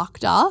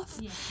blocked off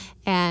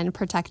and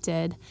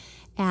protected.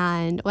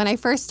 And when I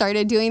first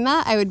started doing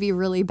that, I would be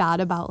really bad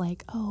about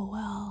like, oh,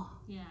 well,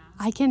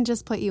 I can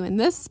just put you in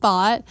this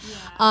spot.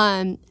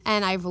 And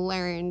I've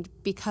learned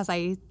because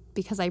I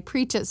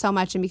preach it so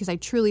much, and because I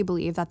truly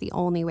believe that the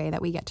only way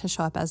that we get to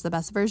show up as the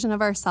best version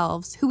of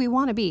ourselves, who we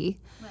want to be,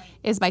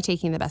 is by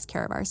taking the best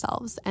care of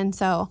ourselves. And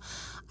so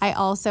I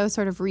also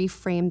sort of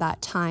reframe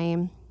that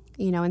time,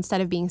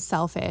 instead of being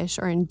selfish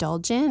or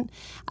indulgent,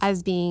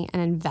 as being an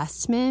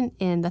investment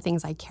in the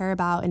things I care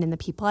about and in the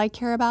people I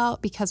care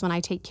about, because when I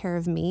take care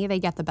of me, they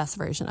get the best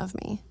version of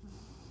me.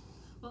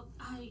 Well,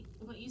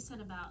 what you said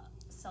about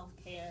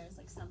self-care is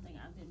like something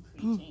I've been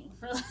preaching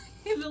for like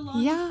the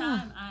longest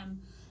time.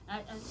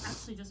 I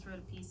actually just wrote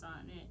a piece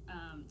on it.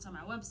 It's on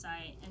my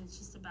website, and it's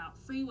just about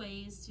free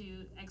ways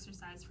to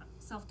exercise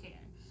self-care.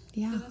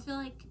 Yeah. Because I feel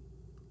like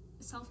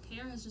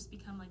self-care has just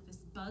become like this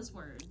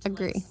buzzword to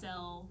Agree. like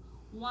sell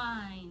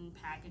wine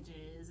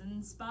packages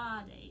and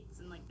spa dates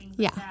and like things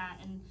like that.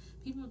 And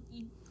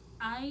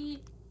I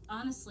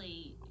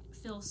honestly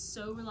feel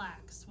so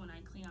relaxed when I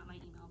clean out my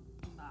email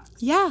inbox.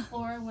 Yeah.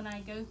 Or when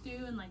I go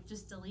through and like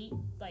just delete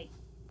like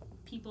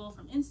people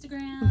from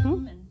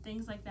Instagram and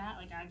things like that.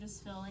 Like I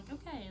just feel like,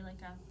 okay, like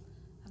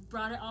I've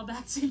brought it all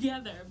back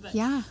together. But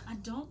I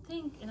don't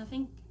think, and I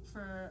think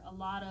for a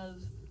lot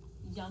of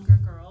younger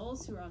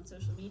girls who are on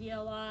social media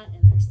a lot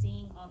and they're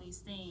seeing all these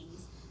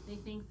things, they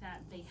think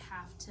that they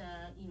have to,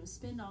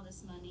 spend all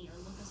this money or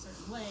look a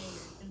certain way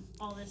and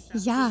all this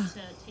stuff just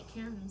to take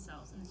care of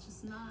themselves. And it's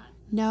just not.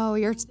 No,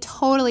 you're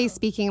totally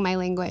speaking my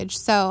language.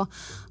 So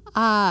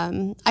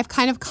I've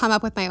kind of come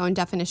up with my own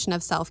definition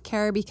of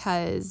self-care,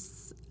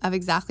 because of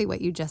exactly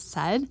what you just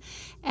said.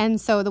 And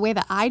so the way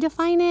that I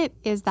define it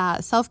is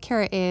that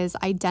self-care is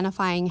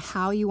identifying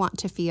how you want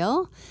to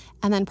feel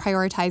and then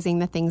prioritizing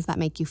the things that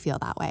make you feel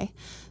that way.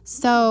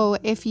 So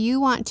if you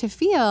want to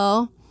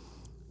feel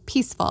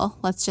peaceful,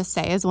 let's just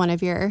say, is one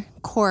of your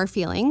core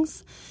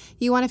feelings,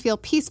 you want to feel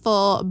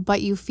peaceful,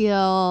 but you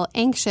feel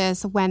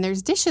anxious when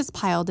there's dishes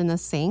piled in the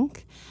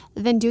sink,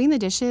 then doing the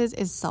dishes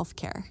is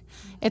self-care.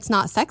 It's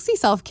not sexy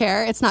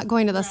self-care. It's not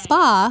going to the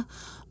spa,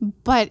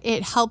 but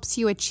it helps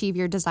you achieve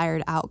your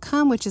desired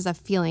outcome, which is a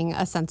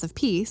sense of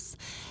peace.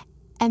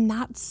 And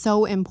that's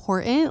so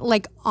important,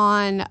 like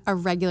on a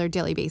regular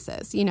daily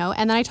basis, you know?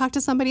 And then I talked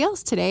to somebody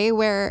else today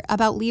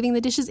about leaving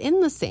the dishes in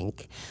the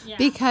sink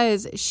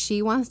because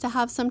she wants to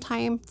have some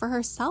time for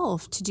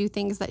herself to do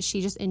things that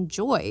she just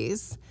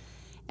enjoys.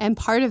 And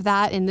part of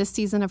that in this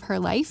season of her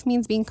life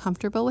means being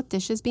comfortable with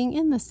dishes being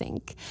in the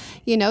sink,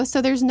 you know?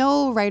 So there's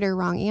no right or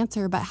wrong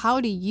answer, but how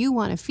do you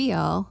want to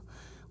feel?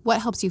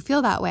 What helps you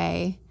feel that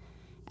way?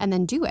 And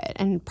then do it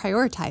and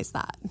prioritize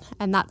that.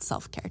 And that's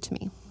self-care to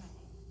me.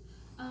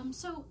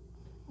 So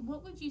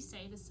what would you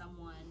say to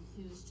someone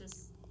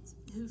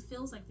who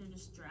feels like they're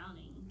just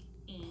drowning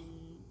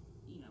in,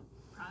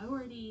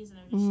 priorities and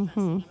they're just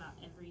stressing about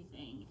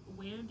everything?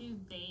 Where do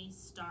they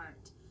start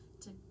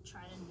to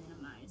try to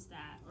minimize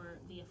that or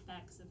the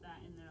effects of that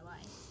in their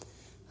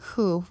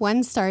life?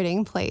 One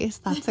starting place.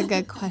 That's a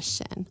good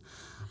question.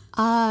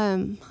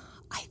 I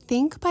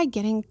think by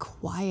getting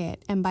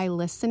quiet and by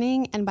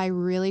listening and by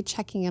really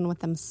checking in with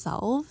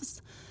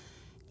themselves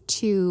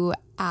to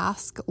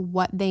ask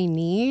what they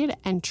need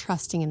and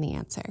trusting in the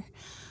answer.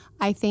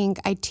 I think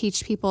I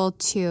teach people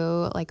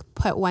to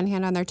put one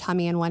hand on their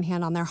tummy and one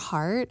hand on their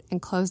heart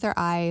and close their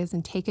eyes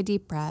and take a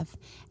deep breath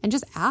and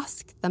just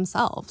ask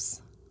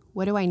themselves,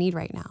 what do I need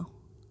right now?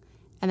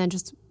 And then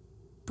just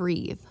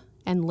breathe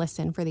and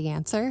listen for the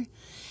answer.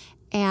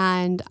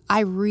 And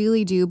I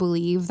really do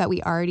believe that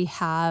we already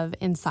have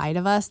inside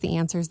of us the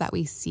answers that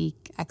we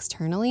seek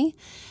externally,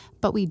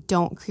 but we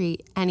don't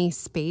create any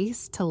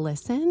space to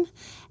listen.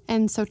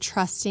 And so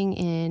trusting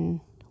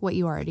in what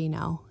you already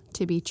know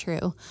to be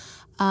true.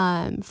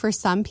 For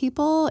some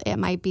people, it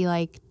might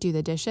be do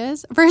the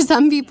dishes. For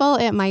some people,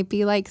 it might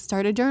be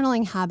start a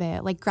journaling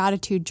habit,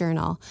 gratitude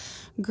journal.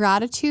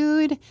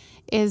 Gratitude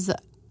is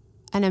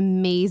an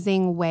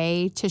amazing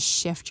way to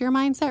shift your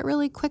mindset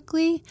really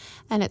quickly.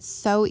 And it's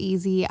so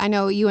easy. I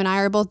know you and I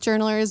are both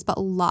journalers, but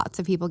lots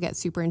of people get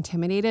super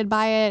intimidated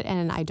by it.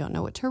 And I don't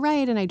know what to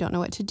write and I don't know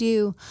what to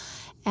do.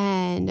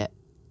 And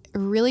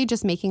really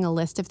just making a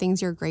list of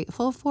things you're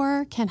grateful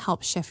for can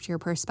help shift your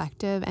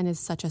perspective and is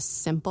such a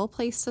simple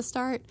place to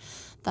start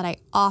that I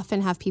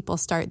often have people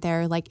start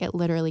there. It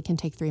literally can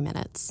take 3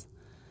 minutes.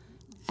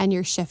 And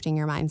you're shifting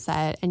your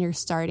mindset and you're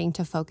starting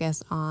to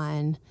focus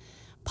on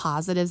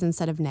positives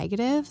instead of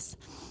negatives.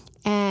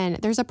 And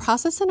there's a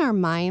process in our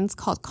minds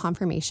called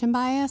confirmation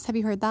bias. Have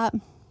you heard that?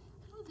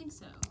 I don't think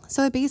so.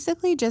 So it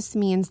basically just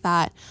means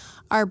that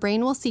our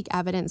brain will seek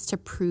evidence to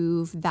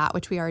prove that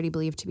which we already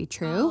believe to be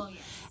true. Oh, yes.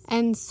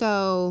 And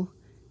so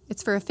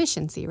it's for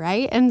efficiency,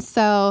 right? And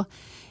so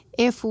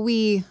if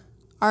we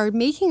are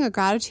making a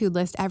gratitude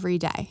list every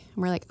day and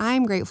we're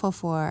I'm grateful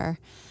for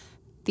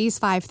these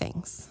 5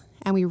 things,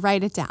 and we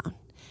write it down,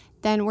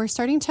 then we're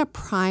starting to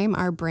prime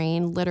our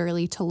brain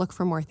literally to look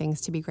for more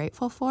things to be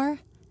grateful for.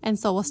 And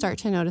so we'll start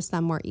to notice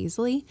them more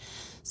easily.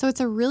 So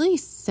it's a really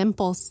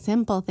simple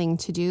thing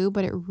to do,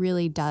 but it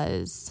really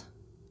does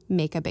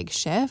make a big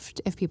shift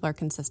if people are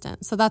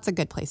consistent. So that's a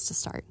good place to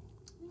start.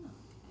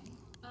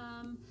 Okay.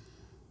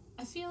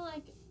 I feel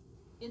like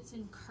it's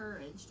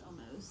encouraged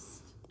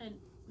almost. And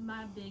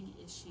my big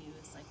issue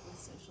is with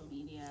social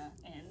media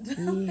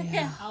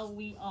and how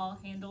we all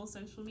handle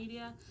social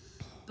media.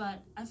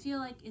 But I feel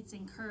like it's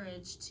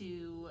encouraged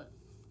to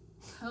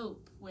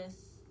cope with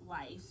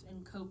life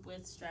and cope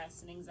with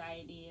stress and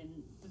anxiety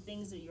and the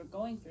things that you're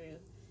going through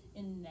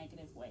in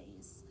negative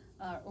ways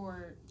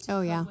or to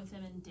cope with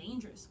them in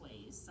dangerous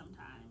ways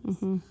sometimes.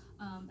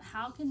 Mm-hmm.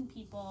 How can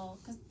people,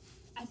 because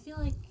I feel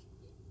like,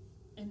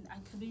 and I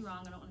could be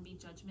wrong, I don't want to be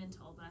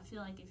judgmental, but I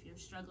feel like if you're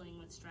struggling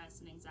with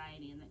stress and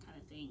anxiety and that kind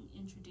of thing,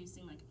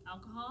 introducing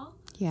alcohol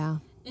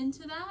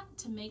into that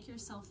to make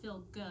yourself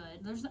feel good.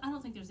 I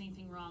don't think there's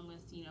anything wrong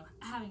with,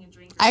 having a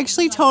drink. I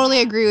actually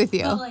totally agree with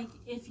you. But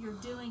if you're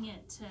doing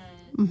it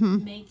to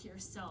make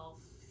yourself,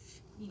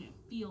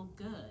 feel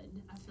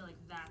good, I feel like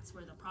that's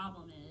where the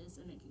problem is,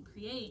 and it can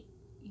create,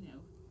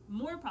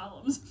 more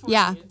problems for you.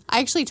 I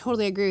actually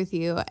totally agree with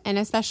you. And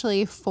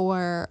especially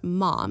for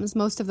moms,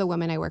 most of the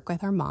women I work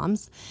with are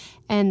moms.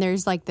 And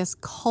there's this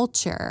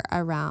culture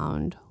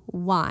around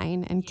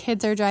wine and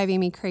kids are driving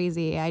me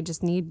crazy. I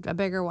just need a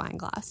bigger wine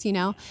glass,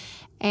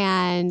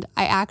 And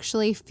I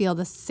actually feel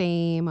the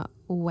same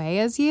way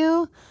as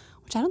you,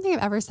 which I don't think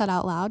I've ever said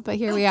out loud, but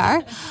here we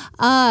are.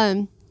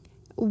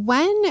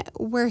 When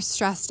we're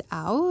stressed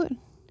out,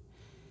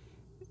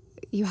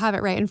 you have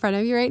it right in front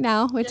of you right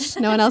now, which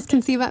no one else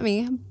can see but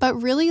me. But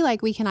really,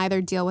 we can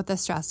either deal with the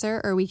stressor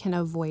or we can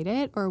avoid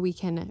it or we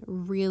can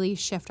really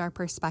shift our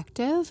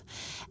perspective.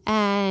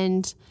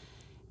 And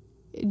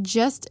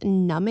just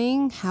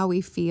numbing how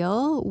we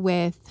feel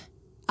with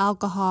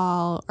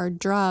alcohol or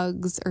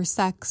drugs or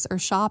sex or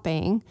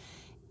shopping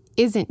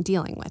isn't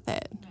dealing with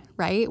it,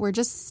 right? We're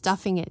just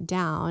stuffing it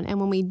down. And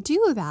when we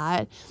do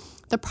that,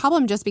 the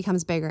problem just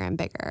becomes bigger and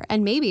bigger.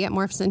 And maybe it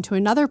morphs into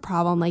another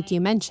problem like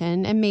you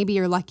mentioned, and maybe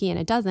you're lucky and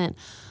it doesn't.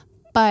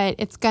 But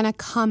it's going to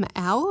come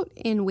out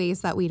in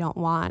ways that we don't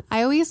want.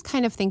 I always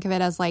kind of think of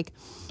it as like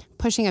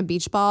pushing a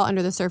beach ball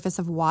under the surface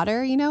of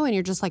water, you know, and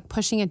you're just like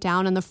pushing it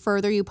down. And the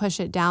further you push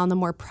it down, the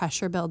more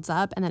pressure builds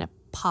up and then it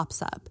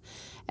pops up.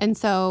 And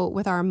so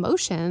with our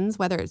emotions,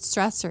 whether it's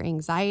stress or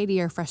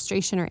anxiety or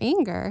frustration or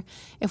anger,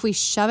 if we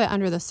shove it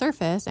under the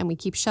surface and we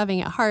keep shoving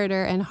it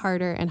harder and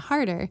harder and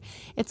harder,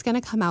 it's going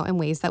to come out in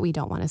ways that we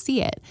don't want to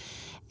see it.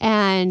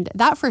 And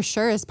that for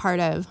sure is part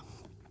of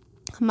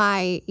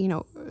my, you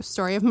know,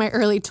 story of my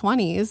early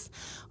 20s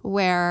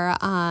where,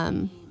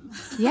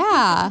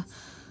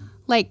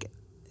 like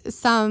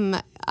some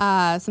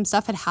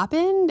stuff had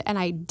happened and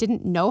I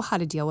didn't know how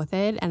to deal with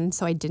it. And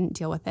so I didn't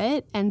deal with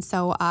it. And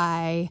so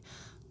I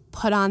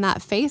put on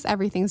that face,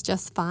 everything's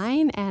just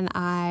fine. And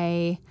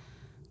I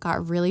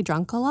got really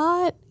drunk a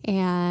lot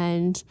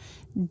and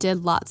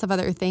did lots of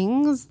other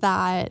things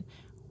that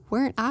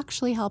weren't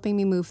actually helping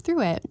me move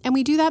through it. And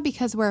we do that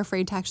because we're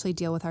afraid to actually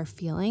deal with our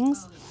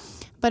feelings.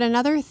 But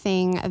another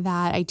thing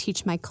that I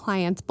teach my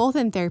clients, both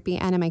in therapy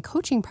and in my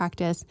coaching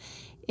practice,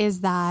 is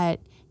that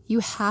you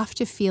have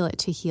to feel it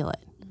to heal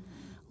it.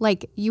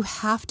 Like, you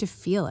have to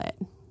feel it.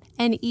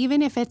 And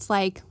even if it's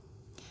like,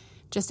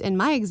 just in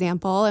my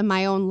example, in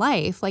my own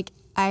life, like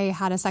I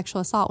had a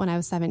sexual assault when I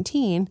was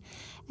 17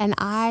 and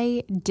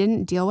I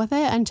didn't deal with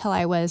it until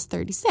I was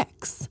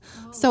 36.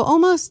 So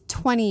almost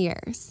 20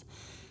 years.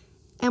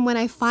 And when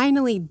I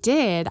finally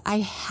did,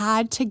 I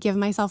had to give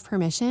myself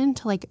permission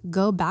to like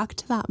go back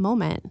to that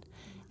moment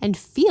and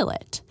feel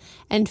it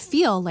and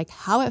feel like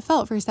how it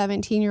felt for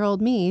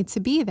 17-year-old me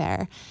to be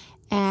there.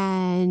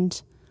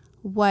 And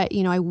what,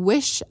 you know, I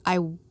wish I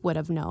would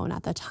have known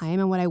at the time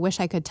and what I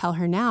wish I could tell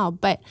her now.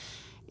 But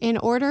in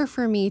order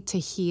for me to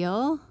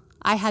heal,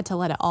 I had to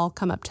let it all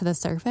come up to the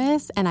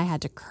surface and I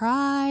had to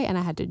cry and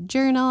I had to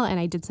journal and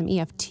I did some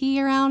EFT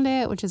around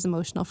it, which is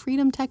emotional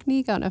freedom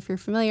technique. I don't know if you're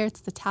familiar.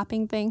 It's the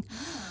tapping thing.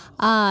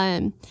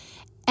 And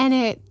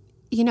it,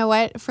 you know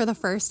what, for the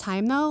first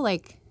time though,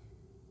 like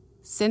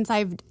since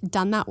I've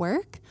done that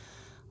work,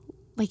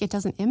 like it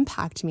doesn't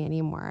impact me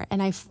anymore.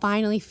 And I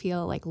finally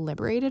feel like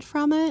liberated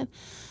from it.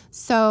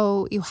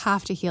 So you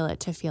have to heal it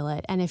to feel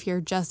it. And if you're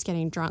just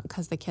getting drunk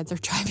because the kids are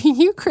driving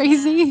you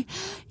crazy,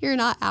 you're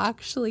not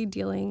actually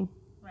dealing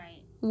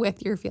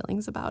with your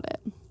feelings about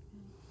it.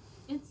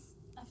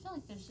 I feel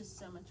like there's just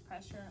so much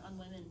pressure on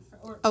women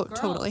or girls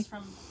totally.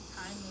 From the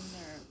time when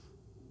they're,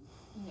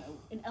 you know,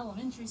 in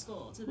elementary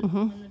school to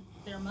when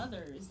they're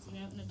mothers, you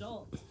know, and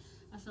adults.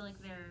 I feel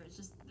like there's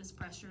just this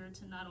pressure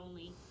to not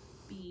only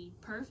be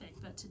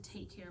perfect, but to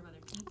take care of other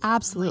people.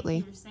 Absolutely.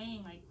 And like you were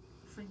saying, like,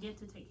 forget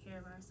to take care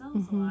of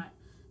ourselves a lot.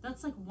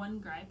 That's like one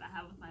gripe I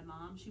have with my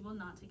mom. She will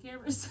not take care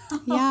of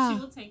herself. Yeah.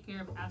 She will take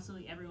care of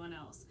absolutely everyone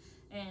else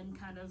and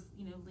kind of,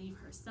 you know, leave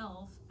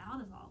herself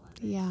out of all of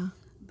it. Yeah.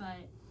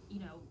 But, you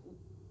know,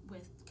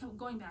 with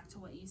going back to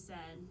what you said,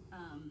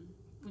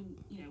 when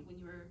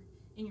you were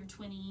in your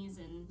 20s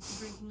and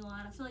drinking a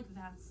lot, I feel like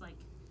that's like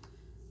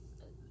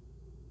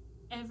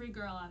every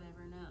girl I've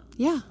ever known.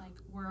 Yeah. Like,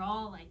 we're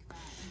all like that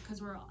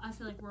because I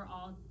feel like we're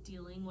all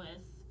dealing with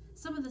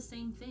some of the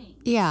same things.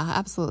 Yeah,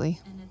 absolutely.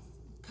 And it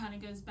kind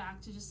of goes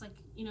back to just like,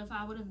 you know, if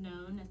I would have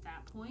known at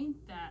that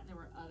point that there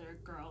were other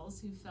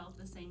girls who felt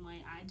the same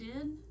way I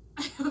did,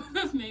 I would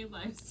have made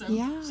life so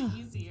much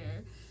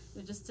easier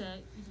just to,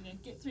 you know,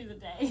 get through the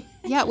day.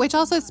 Yeah, which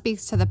also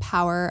speaks to the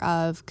power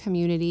of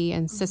community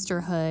and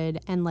sisterhood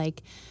and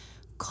like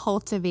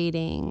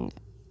cultivating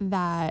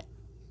that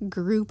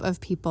group of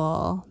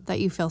people that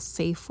you feel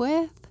safe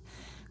with,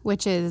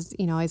 which is,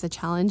 you know, always a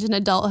challenge in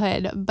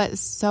adulthood, but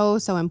so,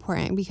 so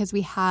important because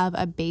we have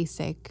a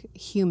basic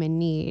human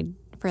need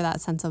for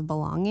that sense of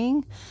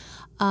belonging.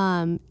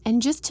 And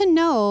just to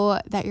know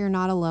that you're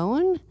not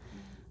alone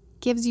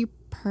gives you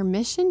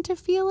permission to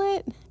feel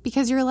it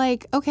because you're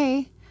like,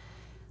 okay,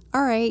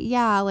 all right,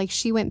 yeah, like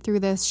she went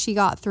through this, she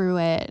got through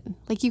it.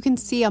 Like you can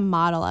see a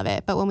model of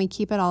it, but when we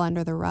keep it all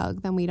under the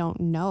rug, then we don't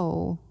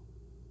know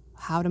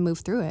how to move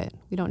through it.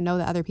 We don't know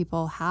that other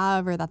people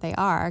have or that they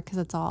are because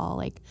it's all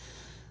like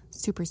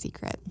super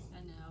secret.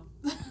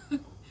 I know.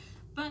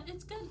 But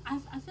it's good.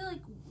 I feel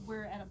like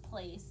we're at a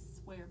place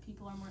where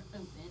people are more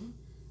open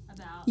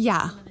about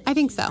some of the I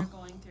think issues so. they're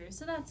going through.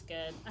 So that's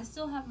good. I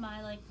still have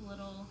my like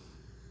little,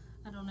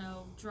 I don't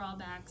know,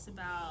 drawbacks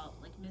about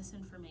like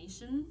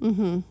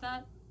misinformation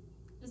that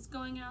is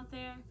going out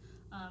there.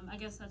 I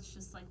guess that's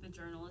just like the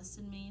journalist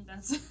in me.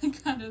 That's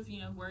kind of,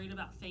 you know, worried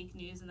about fake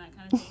news and that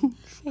kind of thing.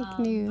 Fake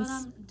news. But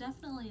I'm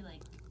definitely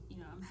like, you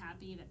know, I'm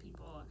happy that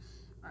people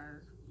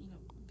are, you know,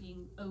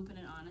 being open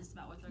and honest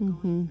about what they're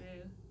going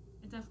through.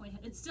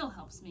 It still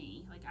helps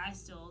me. Like I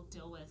still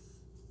deal with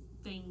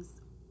things,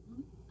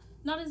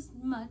 not as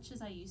much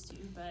as I used to,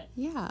 but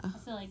yeah, I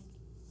feel like,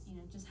 you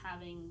know, just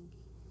having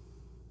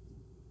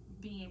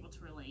being able to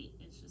relate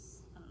is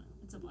just, I don't know,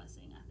 it's a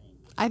blessing, I think.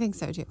 I think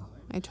so too.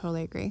 I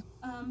totally agree.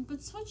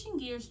 But switching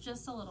gears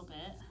just a little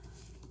bit,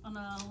 on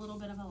a little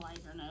bit of a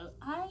lighter note,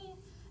 I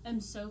am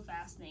so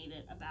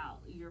fascinated about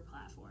your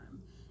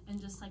platform and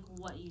just like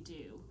what you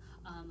do.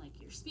 Like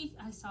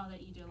I saw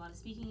that you do a lot of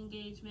speaking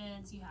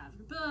engagements, you have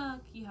your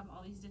book, you have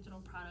all these digital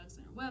products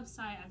on your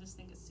website. I just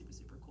think it's super,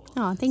 super cool.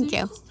 Oh, thank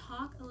you. Just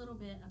talk a little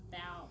bit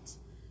about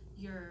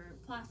your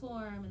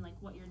platform and like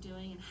what you're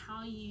doing and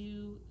how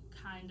you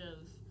kind of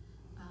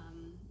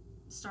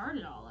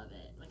started all of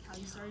it, like how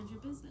you started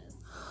your business.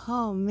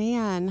 Oh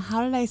man,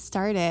 how did I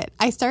start it?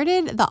 I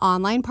started the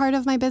online part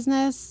of my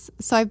business.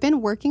 So I've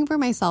been working for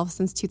myself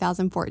since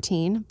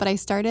 2014, but I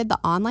started the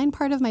online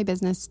part of my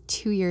business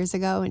 2 years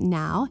ago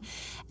now.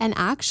 And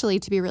actually,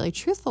 to be really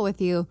truthful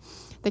with you,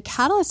 the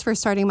catalyst for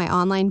starting my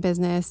online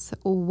business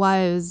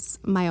was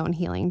my own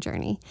healing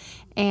journey.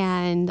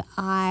 And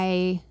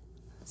I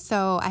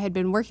had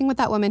been working with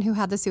that woman who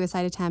had the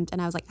suicide attempt,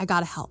 and I was like, I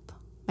gotta help.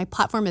 My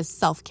platform is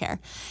self-care.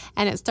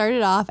 And it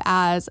started off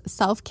as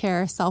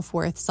self-care,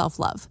 self-worth,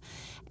 self-love.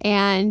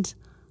 And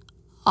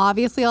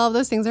obviously all of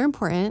those things are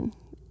important,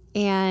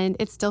 and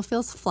it still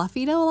feels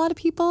fluffy to a lot of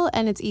people,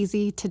 and it's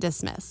easy to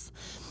dismiss.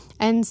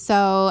 And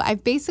so I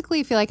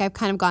basically feel like I've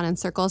kind of gone in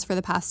circles for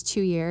the past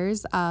 2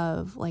 years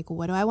of like,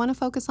 what do I want to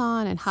focus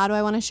on and how do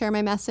I want to share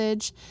my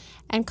message,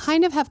 and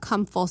kind of have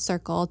come full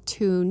circle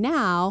to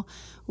now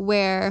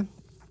where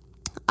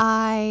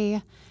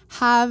I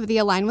have the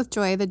Align with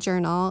Joy, the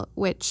journal,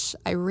 which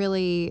I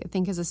really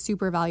think is a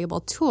super valuable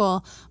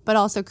tool, but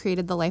also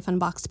created the Life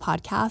Unboxed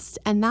podcast.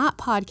 And that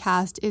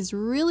podcast is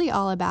really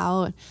all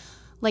about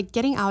like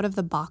getting out of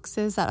the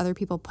boxes that other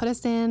people put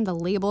us in, the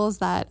labels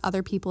that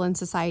other people in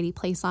society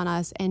place on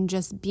us, and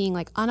just being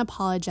like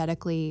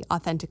unapologetically,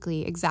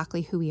 authentically,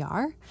 exactly who we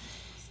are.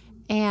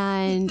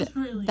 And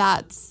really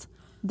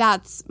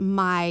that's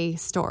my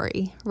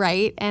story,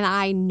 right? And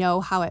I know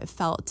how it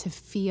felt to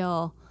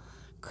feel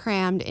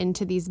crammed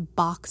into these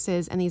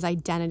boxes and these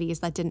identities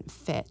that didn't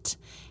fit,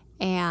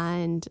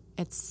 and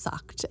it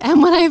sucked.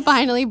 And when I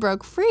finally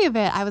broke free of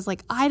it, I was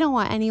like, I don't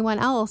want anyone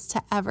else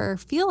to ever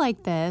feel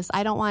like this.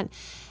 I don't want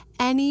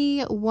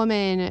any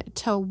woman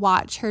to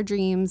watch her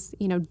dreams,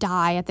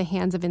 die at the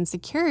hands of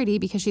insecurity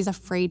because she's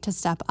afraid to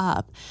step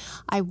up.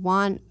 I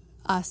want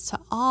us to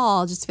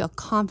all just feel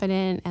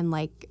confident and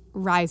like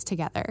rise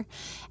together.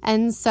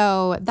 And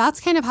so that's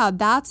kind of how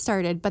that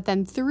started. But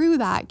then through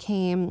that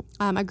came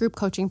a group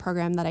coaching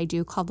program that I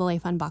do called the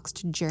Life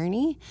Unboxed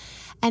Journey.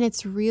 And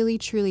it's really,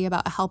 truly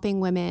about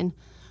helping women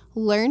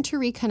learn to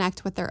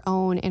reconnect with their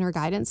own inner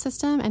guidance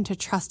system and to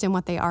trust in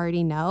what they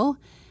already know,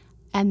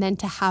 and then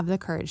to have the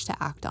courage to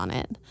act on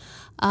it.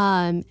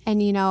 And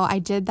I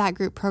did that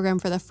group program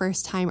for the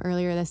first time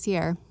earlier this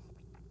year.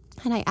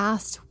 And I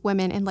asked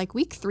women in like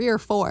week 3 or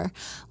 4,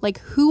 like,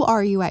 who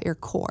are you at your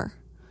core?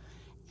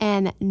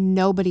 And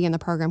nobody in the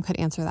program could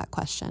answer that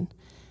question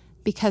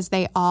because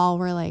they all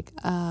were like,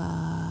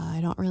 I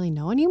don't really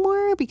know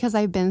anymore because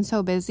I've been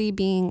so busy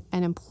being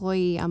an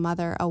employee, a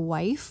mother, a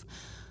wife.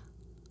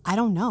 I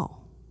don't know.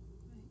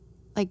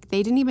 Like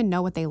they didn't even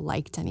know what they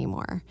liked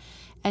anymore.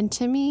 And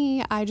to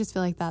me, I just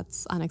feel like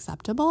that's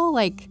unacceptable.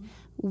 Like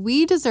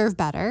we deserve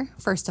better,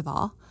 first of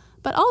all,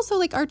 but also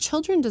like our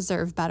children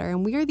deserve better,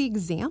 and we are the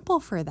example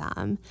for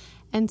them.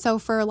 And so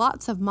for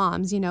lots of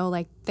moms,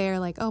 like they're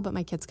like, oh, but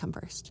my kids come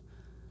first.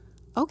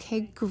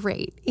 Okay,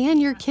 great. And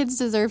your kids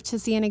deserve to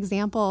see an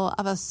example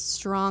of a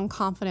strong,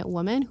 confident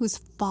woman who's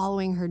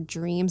following her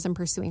dreams and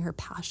pursuing her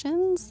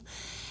passions.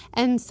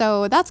 And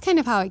so that's kind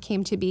of how it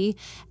came to be.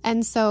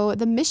 And so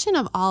the mission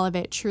of all of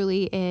it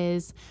truly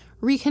is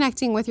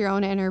reconnecting with your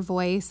own inner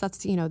voice. That's,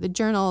 the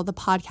journal, the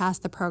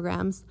podcast, the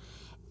programs,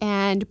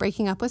 and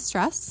breaking up with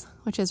stress,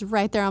 which is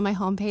right there on my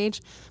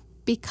homepage,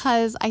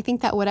 because I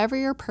think that whatever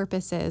your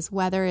purpose is,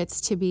 whether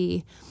it's to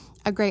be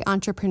a great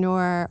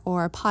entrepreneur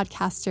or a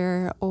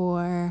podcaster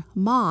or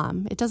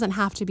mom, it doesn't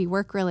have to be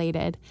work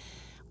related.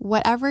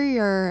 Whatever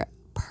your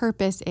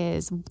purpose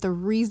is, the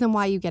reason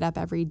why you get up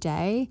every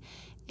day,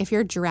 if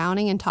you're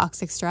drowning in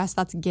toxic stress,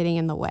 that's getting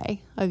in the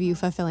way of you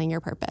fulfilling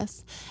your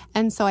purpose.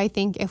 And so I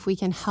think if we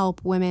can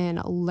help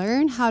women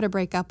learn how to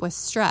break up with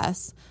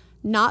stress,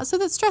 not so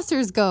that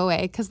stressors go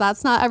away, because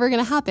that's not ever going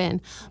to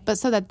happen, but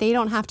so that they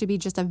don't have to be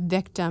just a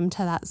victim to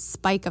that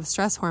spike of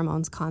stress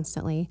hormones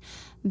constantly,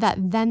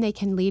 that then they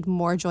can lead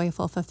more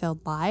joyful, fulfilled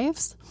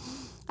lives.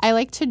 I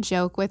like to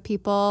joke with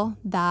people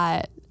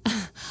that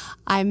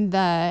I'm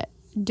the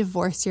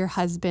divorce your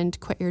husband,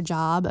 quit your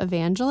job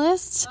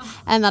evangelist,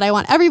 and that I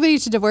want everybody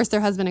to divorce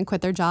their husband and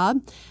quit their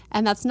job.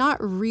 And that's not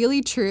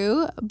really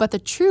true, but the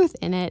truth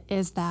in it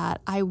is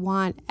that I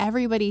want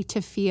everybody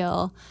to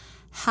feel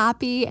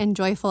happy and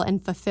joyful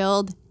and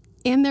fulfilled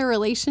in their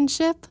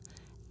relationship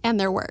and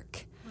their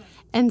work.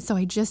 And so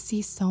I just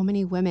see so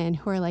many women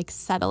who are like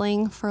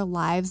settling for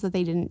lives that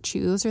they didn't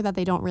choose or that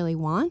they don't really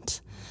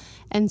want.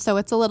 And so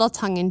it's a little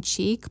tongue in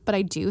cheek, but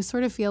I do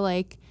sort of feel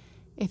like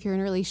if you're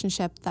in a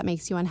relationship that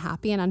makes you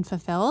unhappy and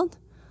unfulfilled,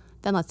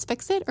 then let's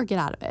fix it or get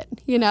out of it,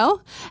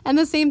 And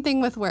the same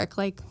thing with work.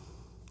 Like,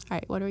 all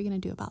right, what are we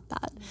going to do about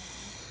that?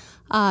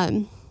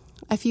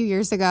 A few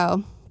years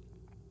ago,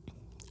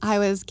 I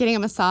was getting a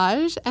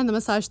massage, and the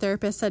massage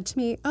therapist said to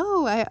me,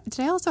 did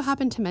I also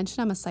happen to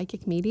mention I'm a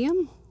psychic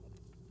medium?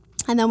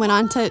 And then went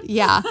on to,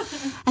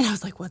 and I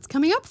was like, what's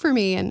coming up for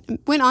me? And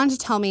went on to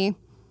tell me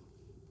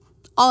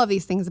all of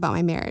these things about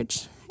my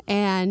marriage.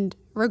 And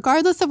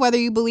regardless of whether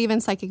you believe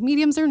in psychic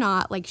mediums or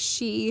not, like,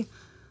 she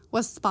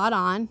was spot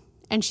on,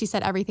 and she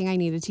said everything I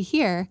needed to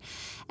hear.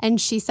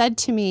 And she said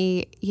to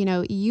me,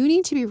 you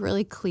need to be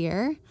really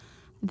clear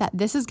that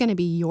this is going to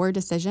be your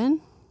decision,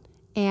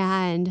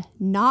 and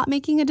not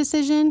making a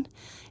decision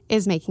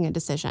is making a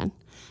decision.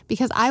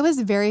 Because I was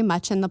very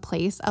much in the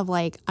place of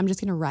like, I'm just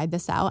going to ride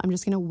this out. I'm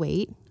just going to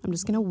wait. I'm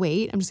just going to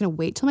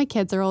wait till my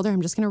kids are older.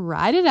 I'm just going to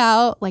ride it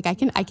out. Like I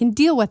can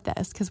deal with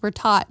this, because we're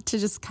taught to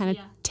just kind of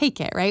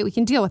take it, right? We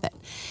can deal with it.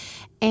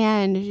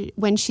 And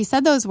when she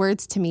said those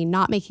words to me,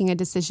 not making a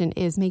decision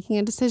is making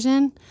a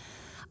decision,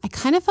 I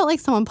kind of felt like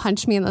someone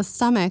punched me in the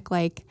stomach,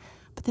 like,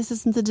 but this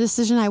isn't the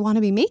decision I want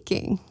to be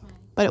making. Right.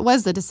 But it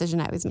was the decision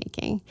I was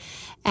making.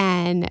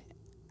 And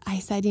I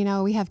said,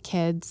 we have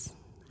kids,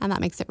 and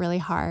that makes it really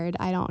hard.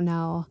 I don't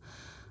know.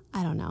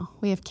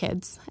 We have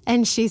kids.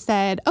 And she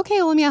said, okay,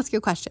 well, let me ask you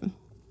a question.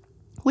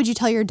 Would you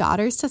tell your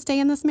daughters to stay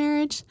in this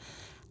marriage?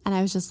 And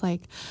I was just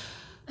like,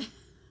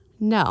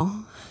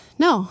 no,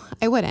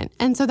 I wouldn't.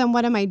 And so then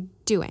what am I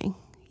doing?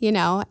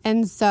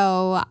 And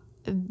so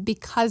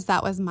because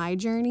that was my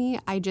journey,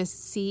 I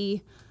just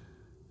see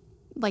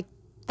like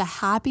the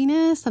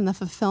happiness and the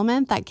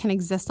fulfillment that can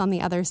exist on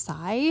the other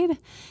side.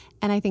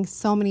 And I think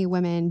so many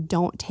women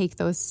don't take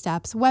those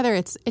steps, whether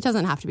it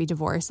doesn't have to be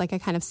divorce. Like I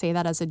kind of say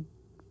that as a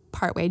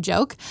partway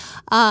joke.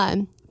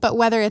 But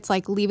whether it's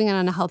like leaving an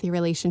unhealthy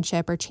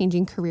relationship or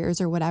changing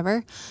careers or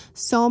whatever,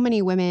 so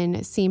many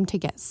women seem to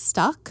get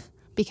stuck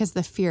because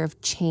the fear of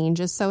change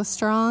is so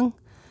strong,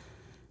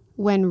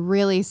 when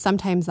really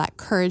sometimes that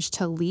courage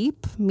to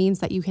leap means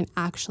that you can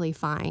actually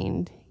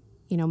find,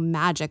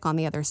 magic on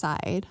the other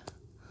side.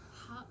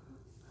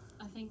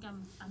 I think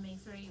I may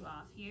throw you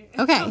off here.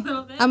 Okay, a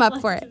little bit, I'm up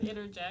for it. To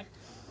interject.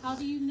 How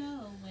do you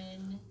know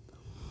when,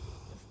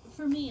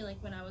 for me, like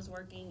when I was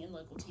working in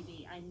local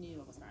TV, I knew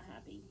I was not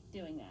happy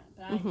doing that,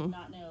 but I did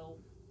not know,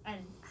 I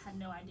had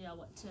no idea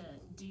what to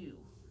do,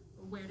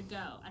 or where to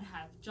go. I'd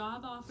have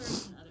job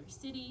offers in other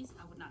cities.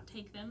 I would not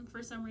take them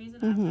for some reason.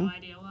 I have no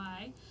idea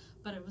why,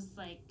 but it was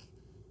like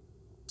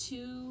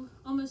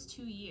almost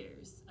 2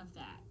 years of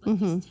that, like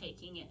just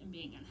taking it and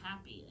being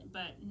unhappy,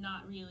 but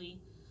not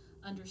really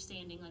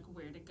understanding like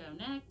where to go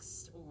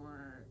next,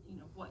 or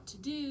what to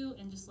do,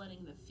 and just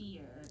letting the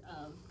fear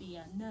of the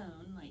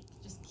unknown like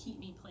just keep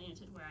me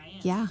planted where I am.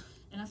 Yeah.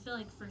 And I feel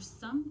like for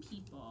some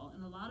people,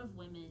 and a lot of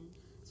women,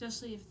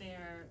 especially if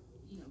they're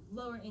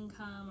lower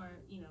income, or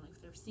like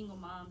if they're single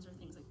moms or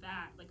things like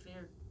that, like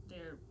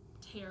they're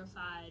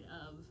terrified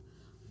of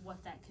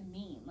what that can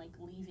mean, like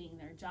leaving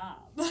their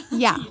job.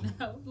 Yeah.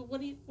 But what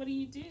do you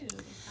do?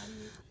 Like, how do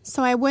you?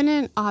 So I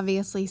wouldn't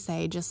obviously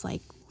say just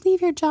like leave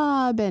your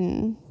job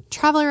and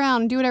travel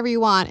around and do whatever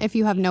you want if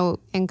you have no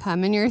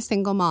income and you're a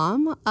single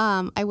mom.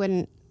 I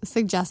wouldn't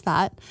suggest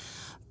that,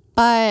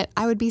 but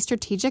I would be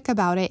strategic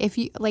about it. If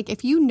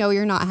you know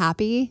you're not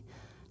happy,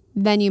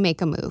 then you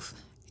make a move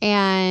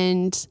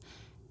and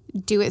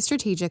do it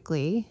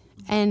strategically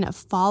and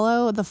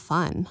follow the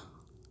fun.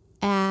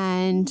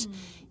 And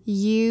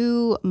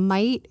you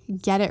might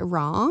get it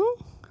wrong,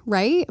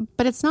 right?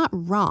 But it's not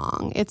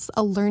wrong. It's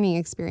a learning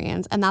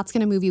experience, and that's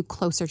going to move you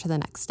closer to the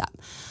next step.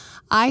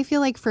 I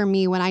feel like for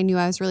me, when I knew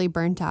I was really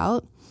burnt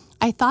out,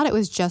 I thought it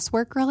was just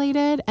work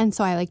related. And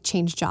so I like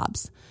changed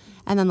jobs.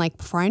 And then like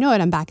before I know it,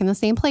 I'm back in the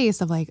same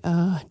place of like,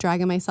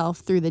 dragging myself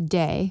through the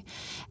day.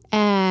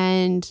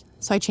 And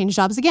so I changed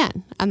jobs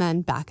again, and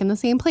then back in the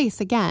same place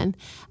again.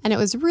 And it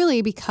was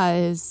really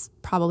because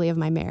probably of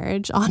my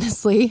marriage,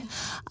 honestly.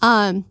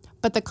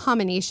 But the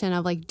combination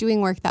of like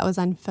doing work that was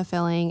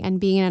unfulfilling and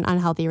being in an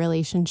unhealthy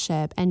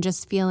relationship and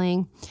just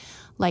feeling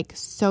like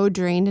so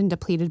drained and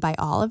depleted by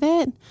all of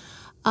it.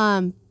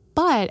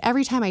 But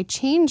every time I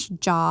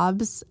changed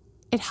jobs,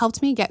 it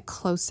helped me get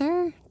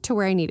closer to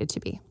where I needed to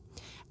be.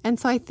 And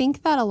so I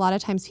think that a lot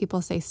of times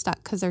people stay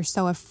stuck because they're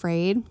so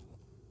afraid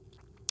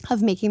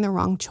of making the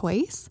wrong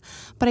choice.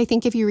 But I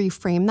think if you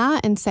reframe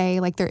that and say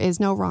like there is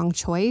no wrong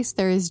choice,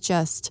 there is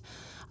just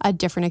a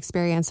different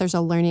experience. There's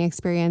a learning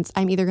experience.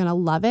 I'm either going to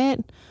love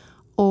it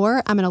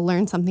or I'm going to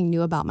learn something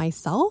new about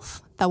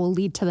myself that will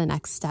lead to the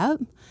next step.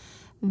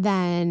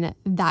 Then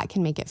that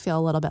can make it feel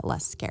a little bit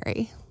less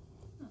scary.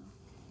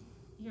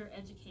 You're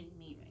educating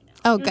me right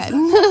now. Oh, good.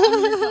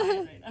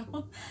 Right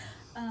now.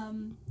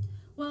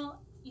 Well,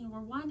 we're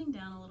winding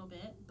down a little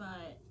bit,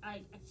 but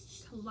I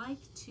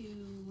like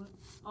to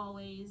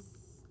always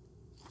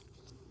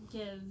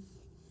give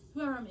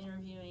whoever I'm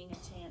interviewing a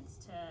chance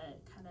to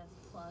kind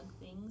of plug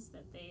things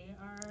that they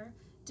are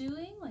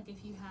doing. Like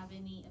if you have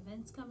any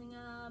events coming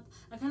up,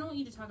 I kind of want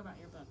you to talk about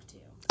your book too.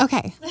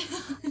 Okay.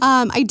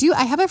 I do.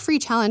 I have a free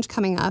challenge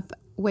coming up,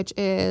 which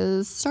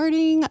is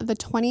starting the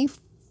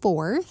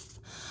 24th.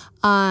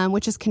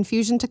 which is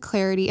confusion to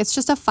clarity. It's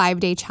just a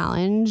 5-day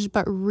challenge,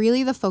 but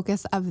really the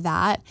focus of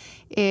that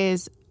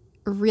is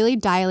really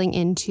dialing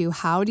into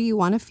how do you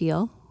want to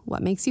feel,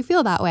 what makes you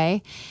feel that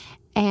way,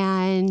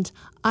 and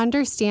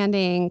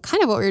understanding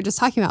kind of what we were just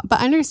talking about, but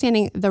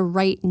understanding the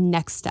right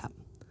next step.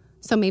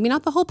 So maybe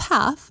not the whole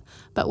path,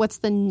 but what's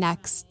the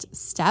next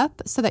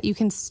step so that you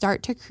can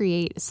start to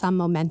create some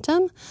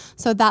momentum.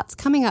 So that's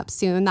coming up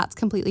soon. That's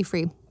completely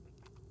free.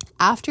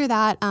 After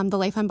that, the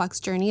Life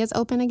Unboxed Journey is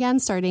open again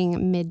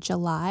starting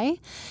mid-July.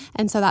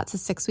 And so that's a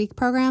 6-week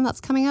program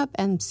that's coming up,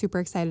 and I'm super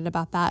excited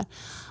about that.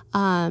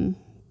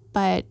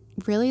 But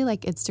really,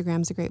 like,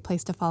 Instagram's a great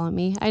place to follow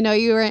me. I know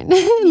you weren't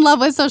in love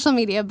with social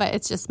media, but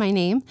it's just my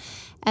name.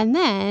 And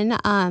then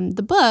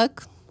the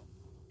book.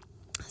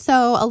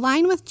 So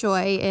Align with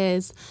Joy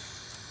is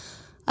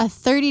a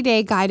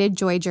 30-day guided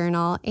joy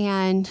journal.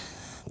 And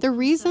the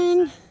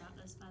reason...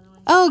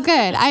 Oh,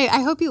 good.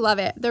 I hope you love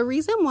it. The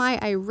reason why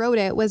I wrote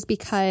it was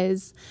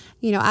because,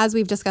 as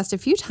we've discussed a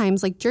few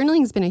times, like, journaling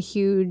has been a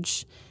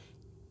huge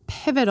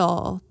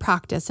pivotal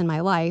practice in my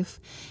life.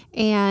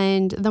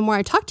 And the more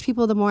I talk to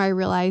people, the more I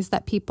realize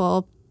that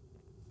people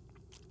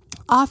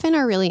often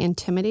are really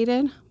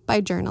intimidated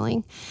by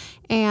journaling.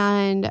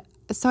 And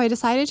so I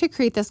decided to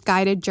create this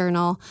guided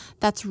journal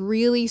that's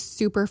really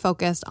super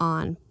focused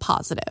on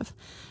positive.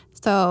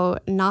 So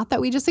not that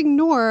we just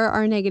ignore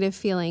our negative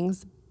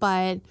feelings,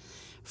 but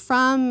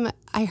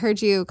I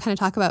heard you kind of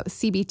talk about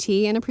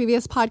CBT in a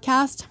previous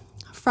podcast.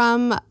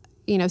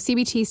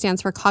 CBT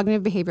stands for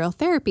cognitive behavioral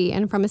therapy.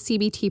 And from a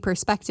CBT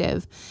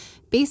perspective,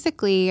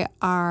 basically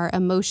our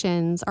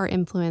emotions are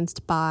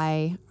influenced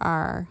by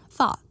our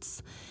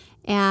thoughts.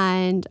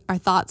 And our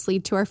thoughts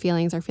lead to our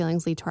feelings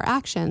lead to our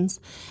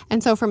actions.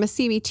 And so from a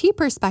CBT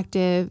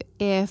perspective,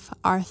 if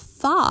our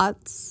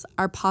thoughts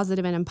are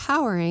positive and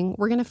empowering,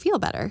 we're going to feel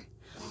better.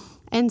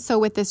 And so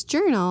with this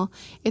journal,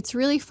 it's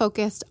really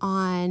focused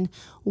on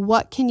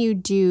what can you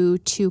do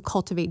to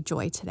cultivate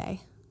joy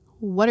today?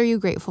 What are you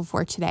grateful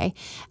for today?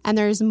 And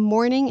there's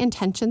morning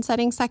intention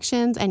setting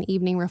sections and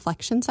evening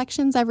reflection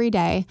sections every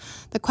day.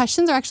 The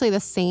questions are actually the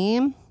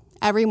same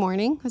every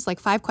morning. It's like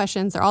 5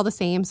 questions. They're all the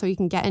same, so you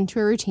can get into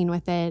a routine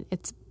with it.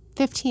 It's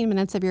 15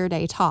 minutes of your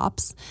day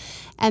tops.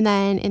 And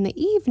then in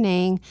the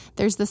evening,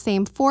 there's the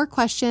same 4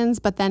 questions,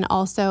 but then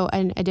also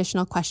an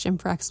additional question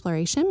for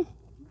exploration.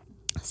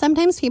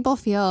 Sometimes people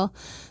feel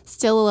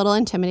still a little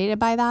intimidated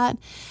by that.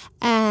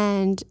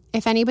 And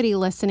if anybody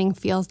listening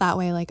feels that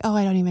way, like, oh,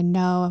 I don't even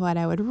know what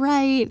I would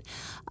write,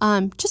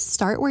 just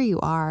start where you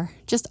are.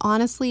 Just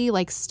honestly,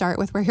 like, start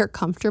with where you're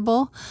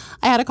comfortable.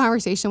 I had a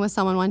conversation with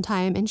someone one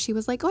time and she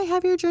was like, oh, I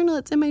have your journal.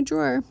 It's in my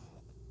drawer.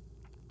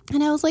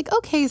 And I was like,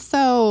 okay,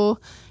 so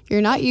you're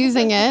not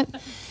using it.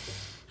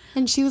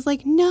 And she was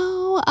like,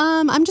 no,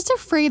 I'm just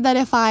afraid that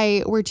if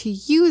I were to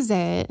use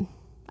it,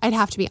 I'd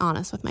have to be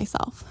honest with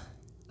myself.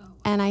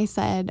 And I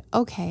said,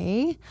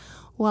 okay,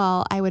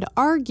 well, I would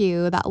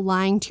argue that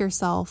lying to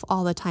yourself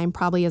all the time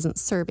probably isn't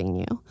serving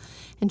you.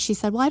 And she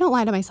said, well, I don't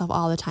lie to myself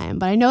all the time,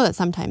 but I know that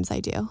sometimes I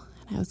do.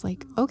 And I was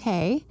like,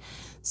 okay.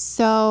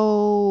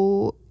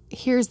 So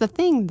here's the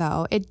thing,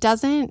 though. It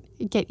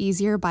doesn't get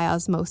easier by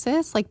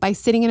osmosis. Like, by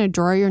sitting in a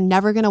drawer, you're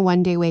never going to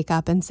one day wake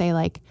up and say,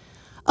 like,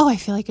 oh, I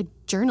feel like a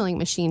journaling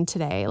machine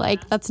today.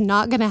 Like, that's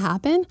not going to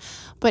happen.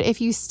 But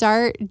if you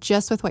start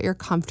just with what you're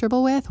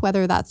comfortable with,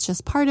 whether that's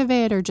just part of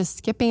it or just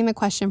skipping the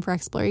question for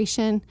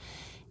exploration,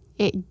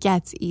 it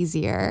gets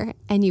easier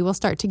and you will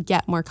start to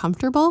get more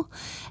comfortable.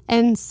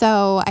 And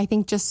so I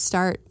think just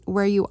start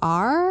where you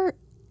are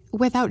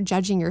without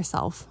judging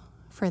yourself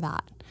for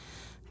that.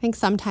 I think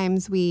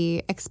sometimes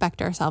we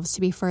expect ourselves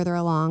to be further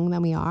along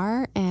than we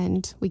are,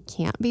 and we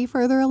can't be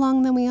further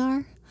along than we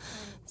are.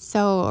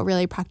 So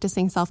really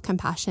practicing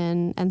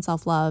self-compassion and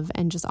self-love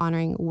and just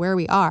honoring where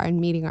we are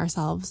and meeting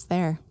ourselves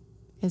there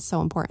is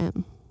so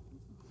important.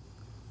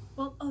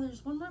 Well,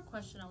 there's one more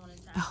question I wanted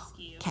to ask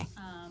you. Okay.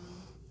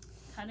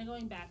 Kind of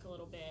going back a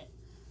little bit,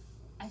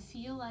 I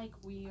feel like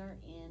we are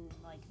in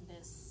like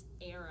this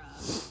era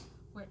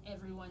where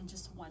everyone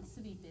just wants to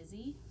be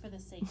busy for the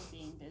sake of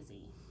being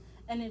busy.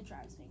 And it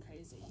drives me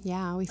crazy.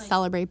 Yeah, we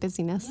celebrate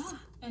busyness. Yeah,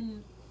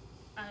 and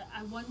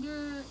I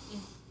wonder if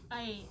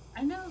I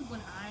know when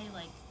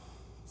I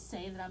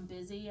say that I'm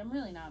busy, I'm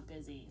really not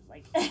busy,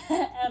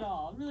 at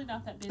all. I'm really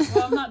not that busy.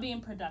 Well, I'm not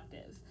being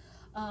productive.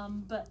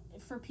 But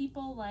for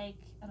people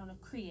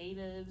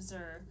creatives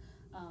or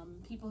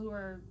people who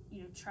are,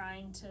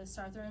 trying to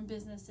start their own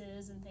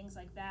businesses and things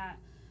like that,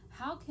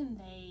 how can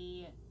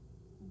they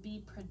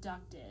be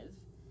productive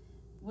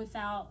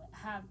without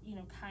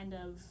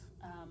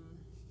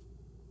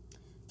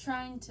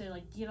trying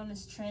to get on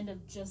this trend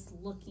of just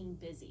looking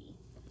busy?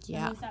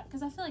 Yeah.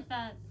 Because I feel like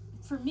that,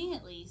 for me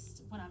at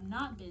least, when I'm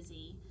not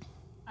busy,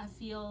 I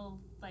feel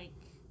like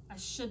I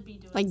should be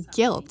doing something.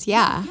 Guilt,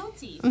 yeah. I'm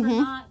guilty for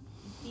not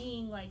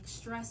being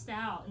stressed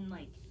out and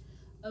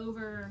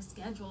over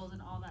scheduled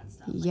and all that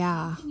stuff.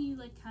 Yeah. How can you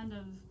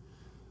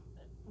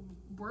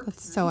work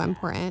That's through so that.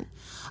 important.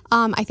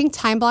 I think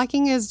time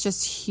blocking is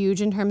just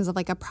huge in terms of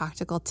like a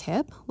practical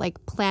tip,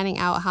 like planning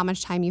out how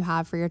much time you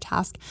have for your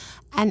task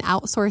and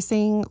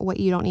outsourcing what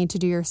you don't need to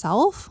do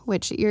yourself,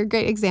 which you're a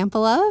great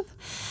example of,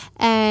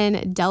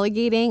 and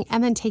delegating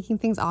and then taking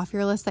things off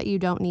your list that you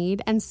don't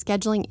need and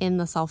scheduling in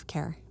the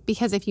self-care.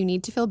 Because if you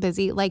need to feel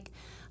busy, like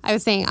I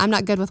was saying, I'm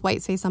not good with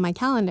white space on my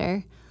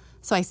calendar,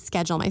 so I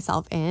schedule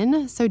myself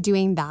in. So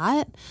doing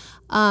that,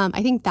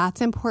 I think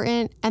that's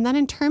important. And then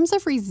in terms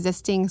of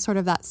resisting sort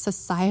of that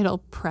societal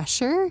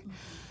pressure,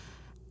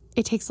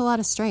 it takes a lot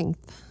of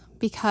strength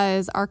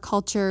because our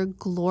culture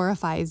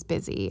glorifies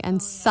busy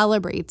and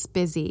celebrates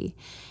busy.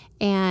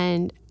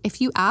 And if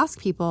you ask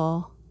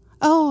people,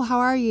 oh, how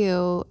are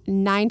you?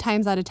 9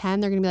 times out of 10,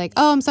 they're going to be like,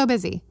 oh, I'm so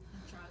busy.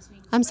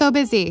 I'm so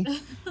busy.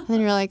 And then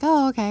you're like,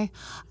 oh, okay.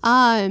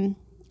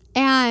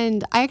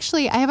 And I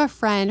have a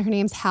friend, her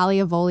name's Hallie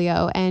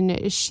Avolio,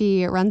 and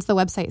she runs the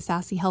website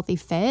Sassy Healthy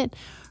Fit.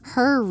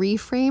 Her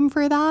reframe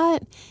for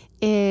that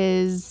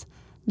is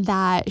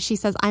that she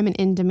says, I'm an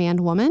in-demand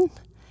woman.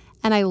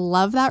 And I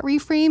love that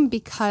reframe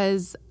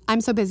because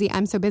I'm so busy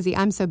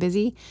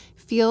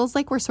feels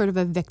like we're sort of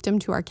a victim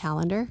to our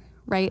calendar,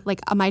 right?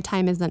 Like my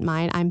time isn't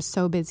mine. I'm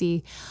so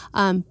busy.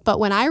 But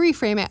when I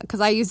reframe it,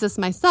 because I use this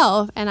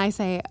myself and I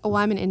say, oh,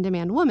 I'm an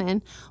in-demand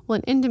woman. Well,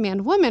 an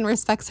in-demand woman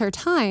respects her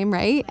time,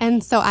 right?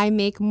 And so I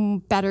make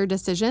better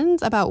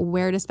decisions about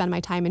where to spend my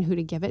time and who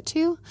to give it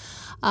to.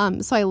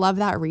 So I love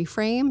that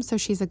reframe. So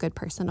she's a good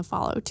person to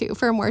follow too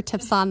for more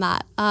tips on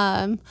that.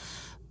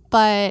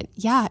 But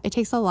yeah, it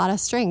takes a lot of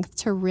strength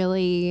to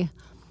really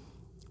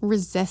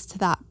resist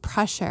that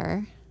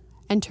pressure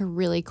and to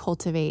really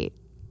cultivate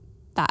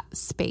that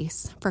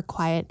space for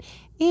quiet.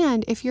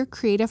 And if you're a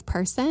creative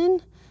person,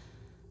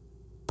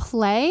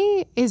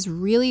 play is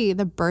really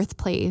the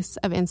birthplace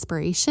of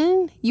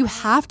inspiration. You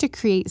have to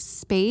create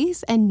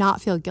space and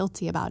not feel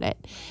guilty about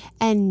it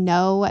and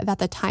know that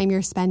the time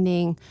you're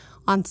spending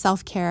on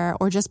self-care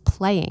or just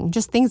playing,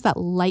 just things that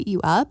light you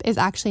up, is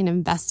actually an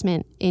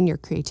investment in your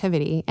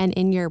creativity and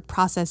in your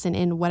process and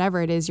in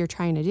whatever it is you're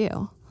trying to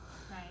do.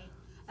 Right.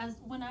 As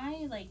when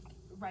I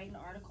write an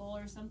article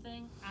or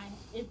something,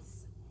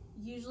 it's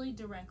usually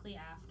directly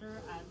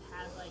after I've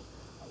had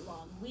a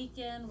long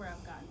weekend where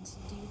I've gotten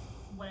to do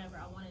whatever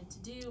I wanted to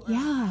do, or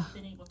I've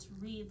been able to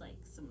read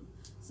some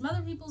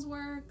other people's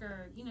work,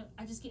 or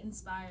I just get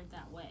inspired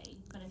that way.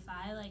 But if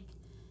I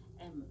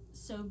am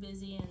so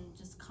busy and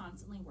just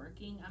constantly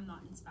working, I'm not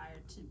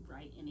inspired to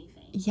write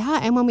anything. Yeah,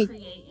 and when we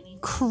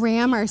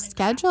cram our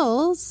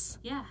schedules,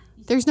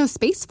 there's no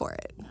space for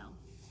it. No.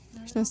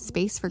 There's no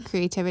space for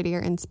creativity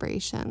or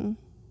inspiration.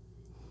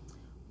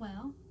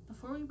 Well,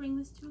 before we bring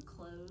this to a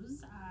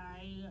close,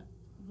 I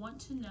want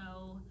to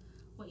know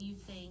what you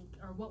think,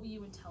 or what you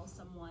would tell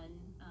someone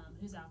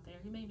who's out there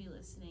who may be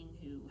listening,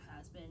 who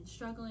has been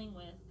struggling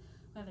with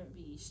whether it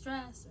be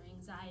stress or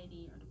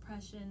anxiety or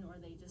depression, or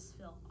they just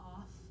feel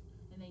off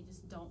and they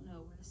just don't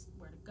know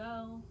where to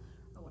go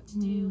or what to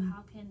do.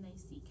 How can they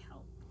seek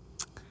help?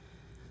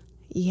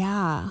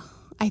 Yeah,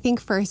 I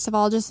think first of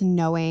all, just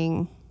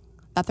knowing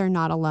that they're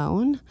not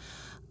alone.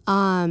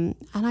 And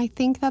I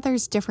think that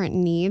there's different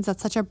needs.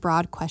 That's such a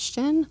broad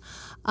question.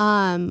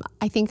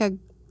 I think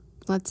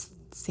let's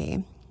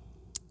see.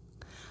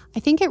 I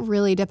think it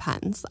really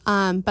depends.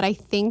 But I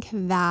think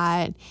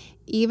that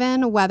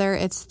even whether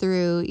it's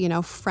through,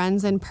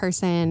 friends in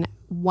person,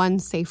 one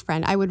safe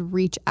friend, I would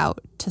reach out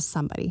to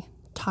somebody,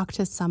 talk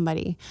to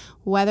somebody,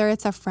 whether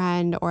it's a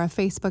friend or a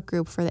Facebook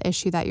group for the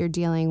issue that you're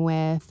dealing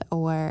with,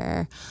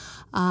 or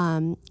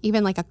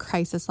even a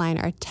crisis line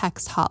or a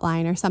text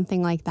hotline or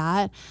something like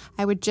that.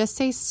 I would just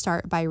say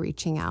start by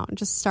reaching out.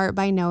 Just start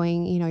by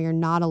knowing, you're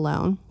not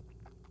alone.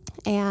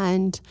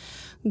 And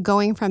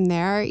going from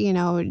there,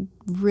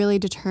 really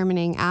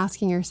determining,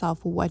 asking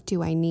yourself, what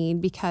do I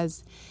need?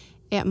 Because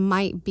it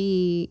might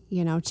be,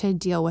 to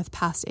deal with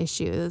past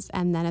issues,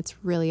 and then it's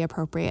really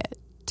appropriate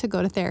to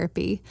go to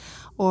therapy.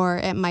 Or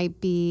it might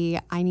be,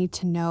 I need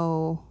to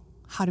know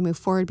how to move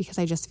forward because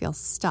I just feel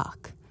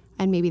stuck.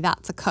 And maybe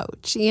that's a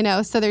coach,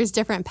 So there's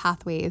different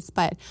pathways.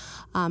 But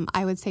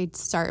I would say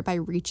start by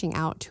reaching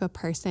out to a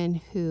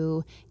person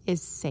who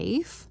is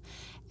safe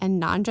and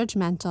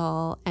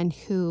non-judgmental and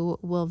who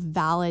will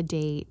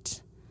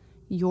validate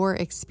your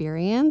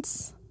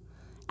experience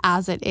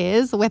as it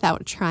is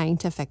without trying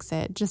to fix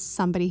it. Just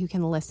somebody who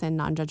can listen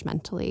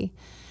non-judgmentally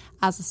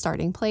as a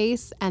starting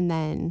place, and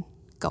then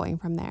going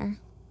from there.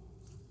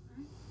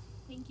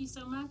 Thank you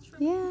so much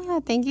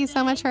for thank you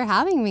so much for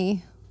having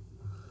me.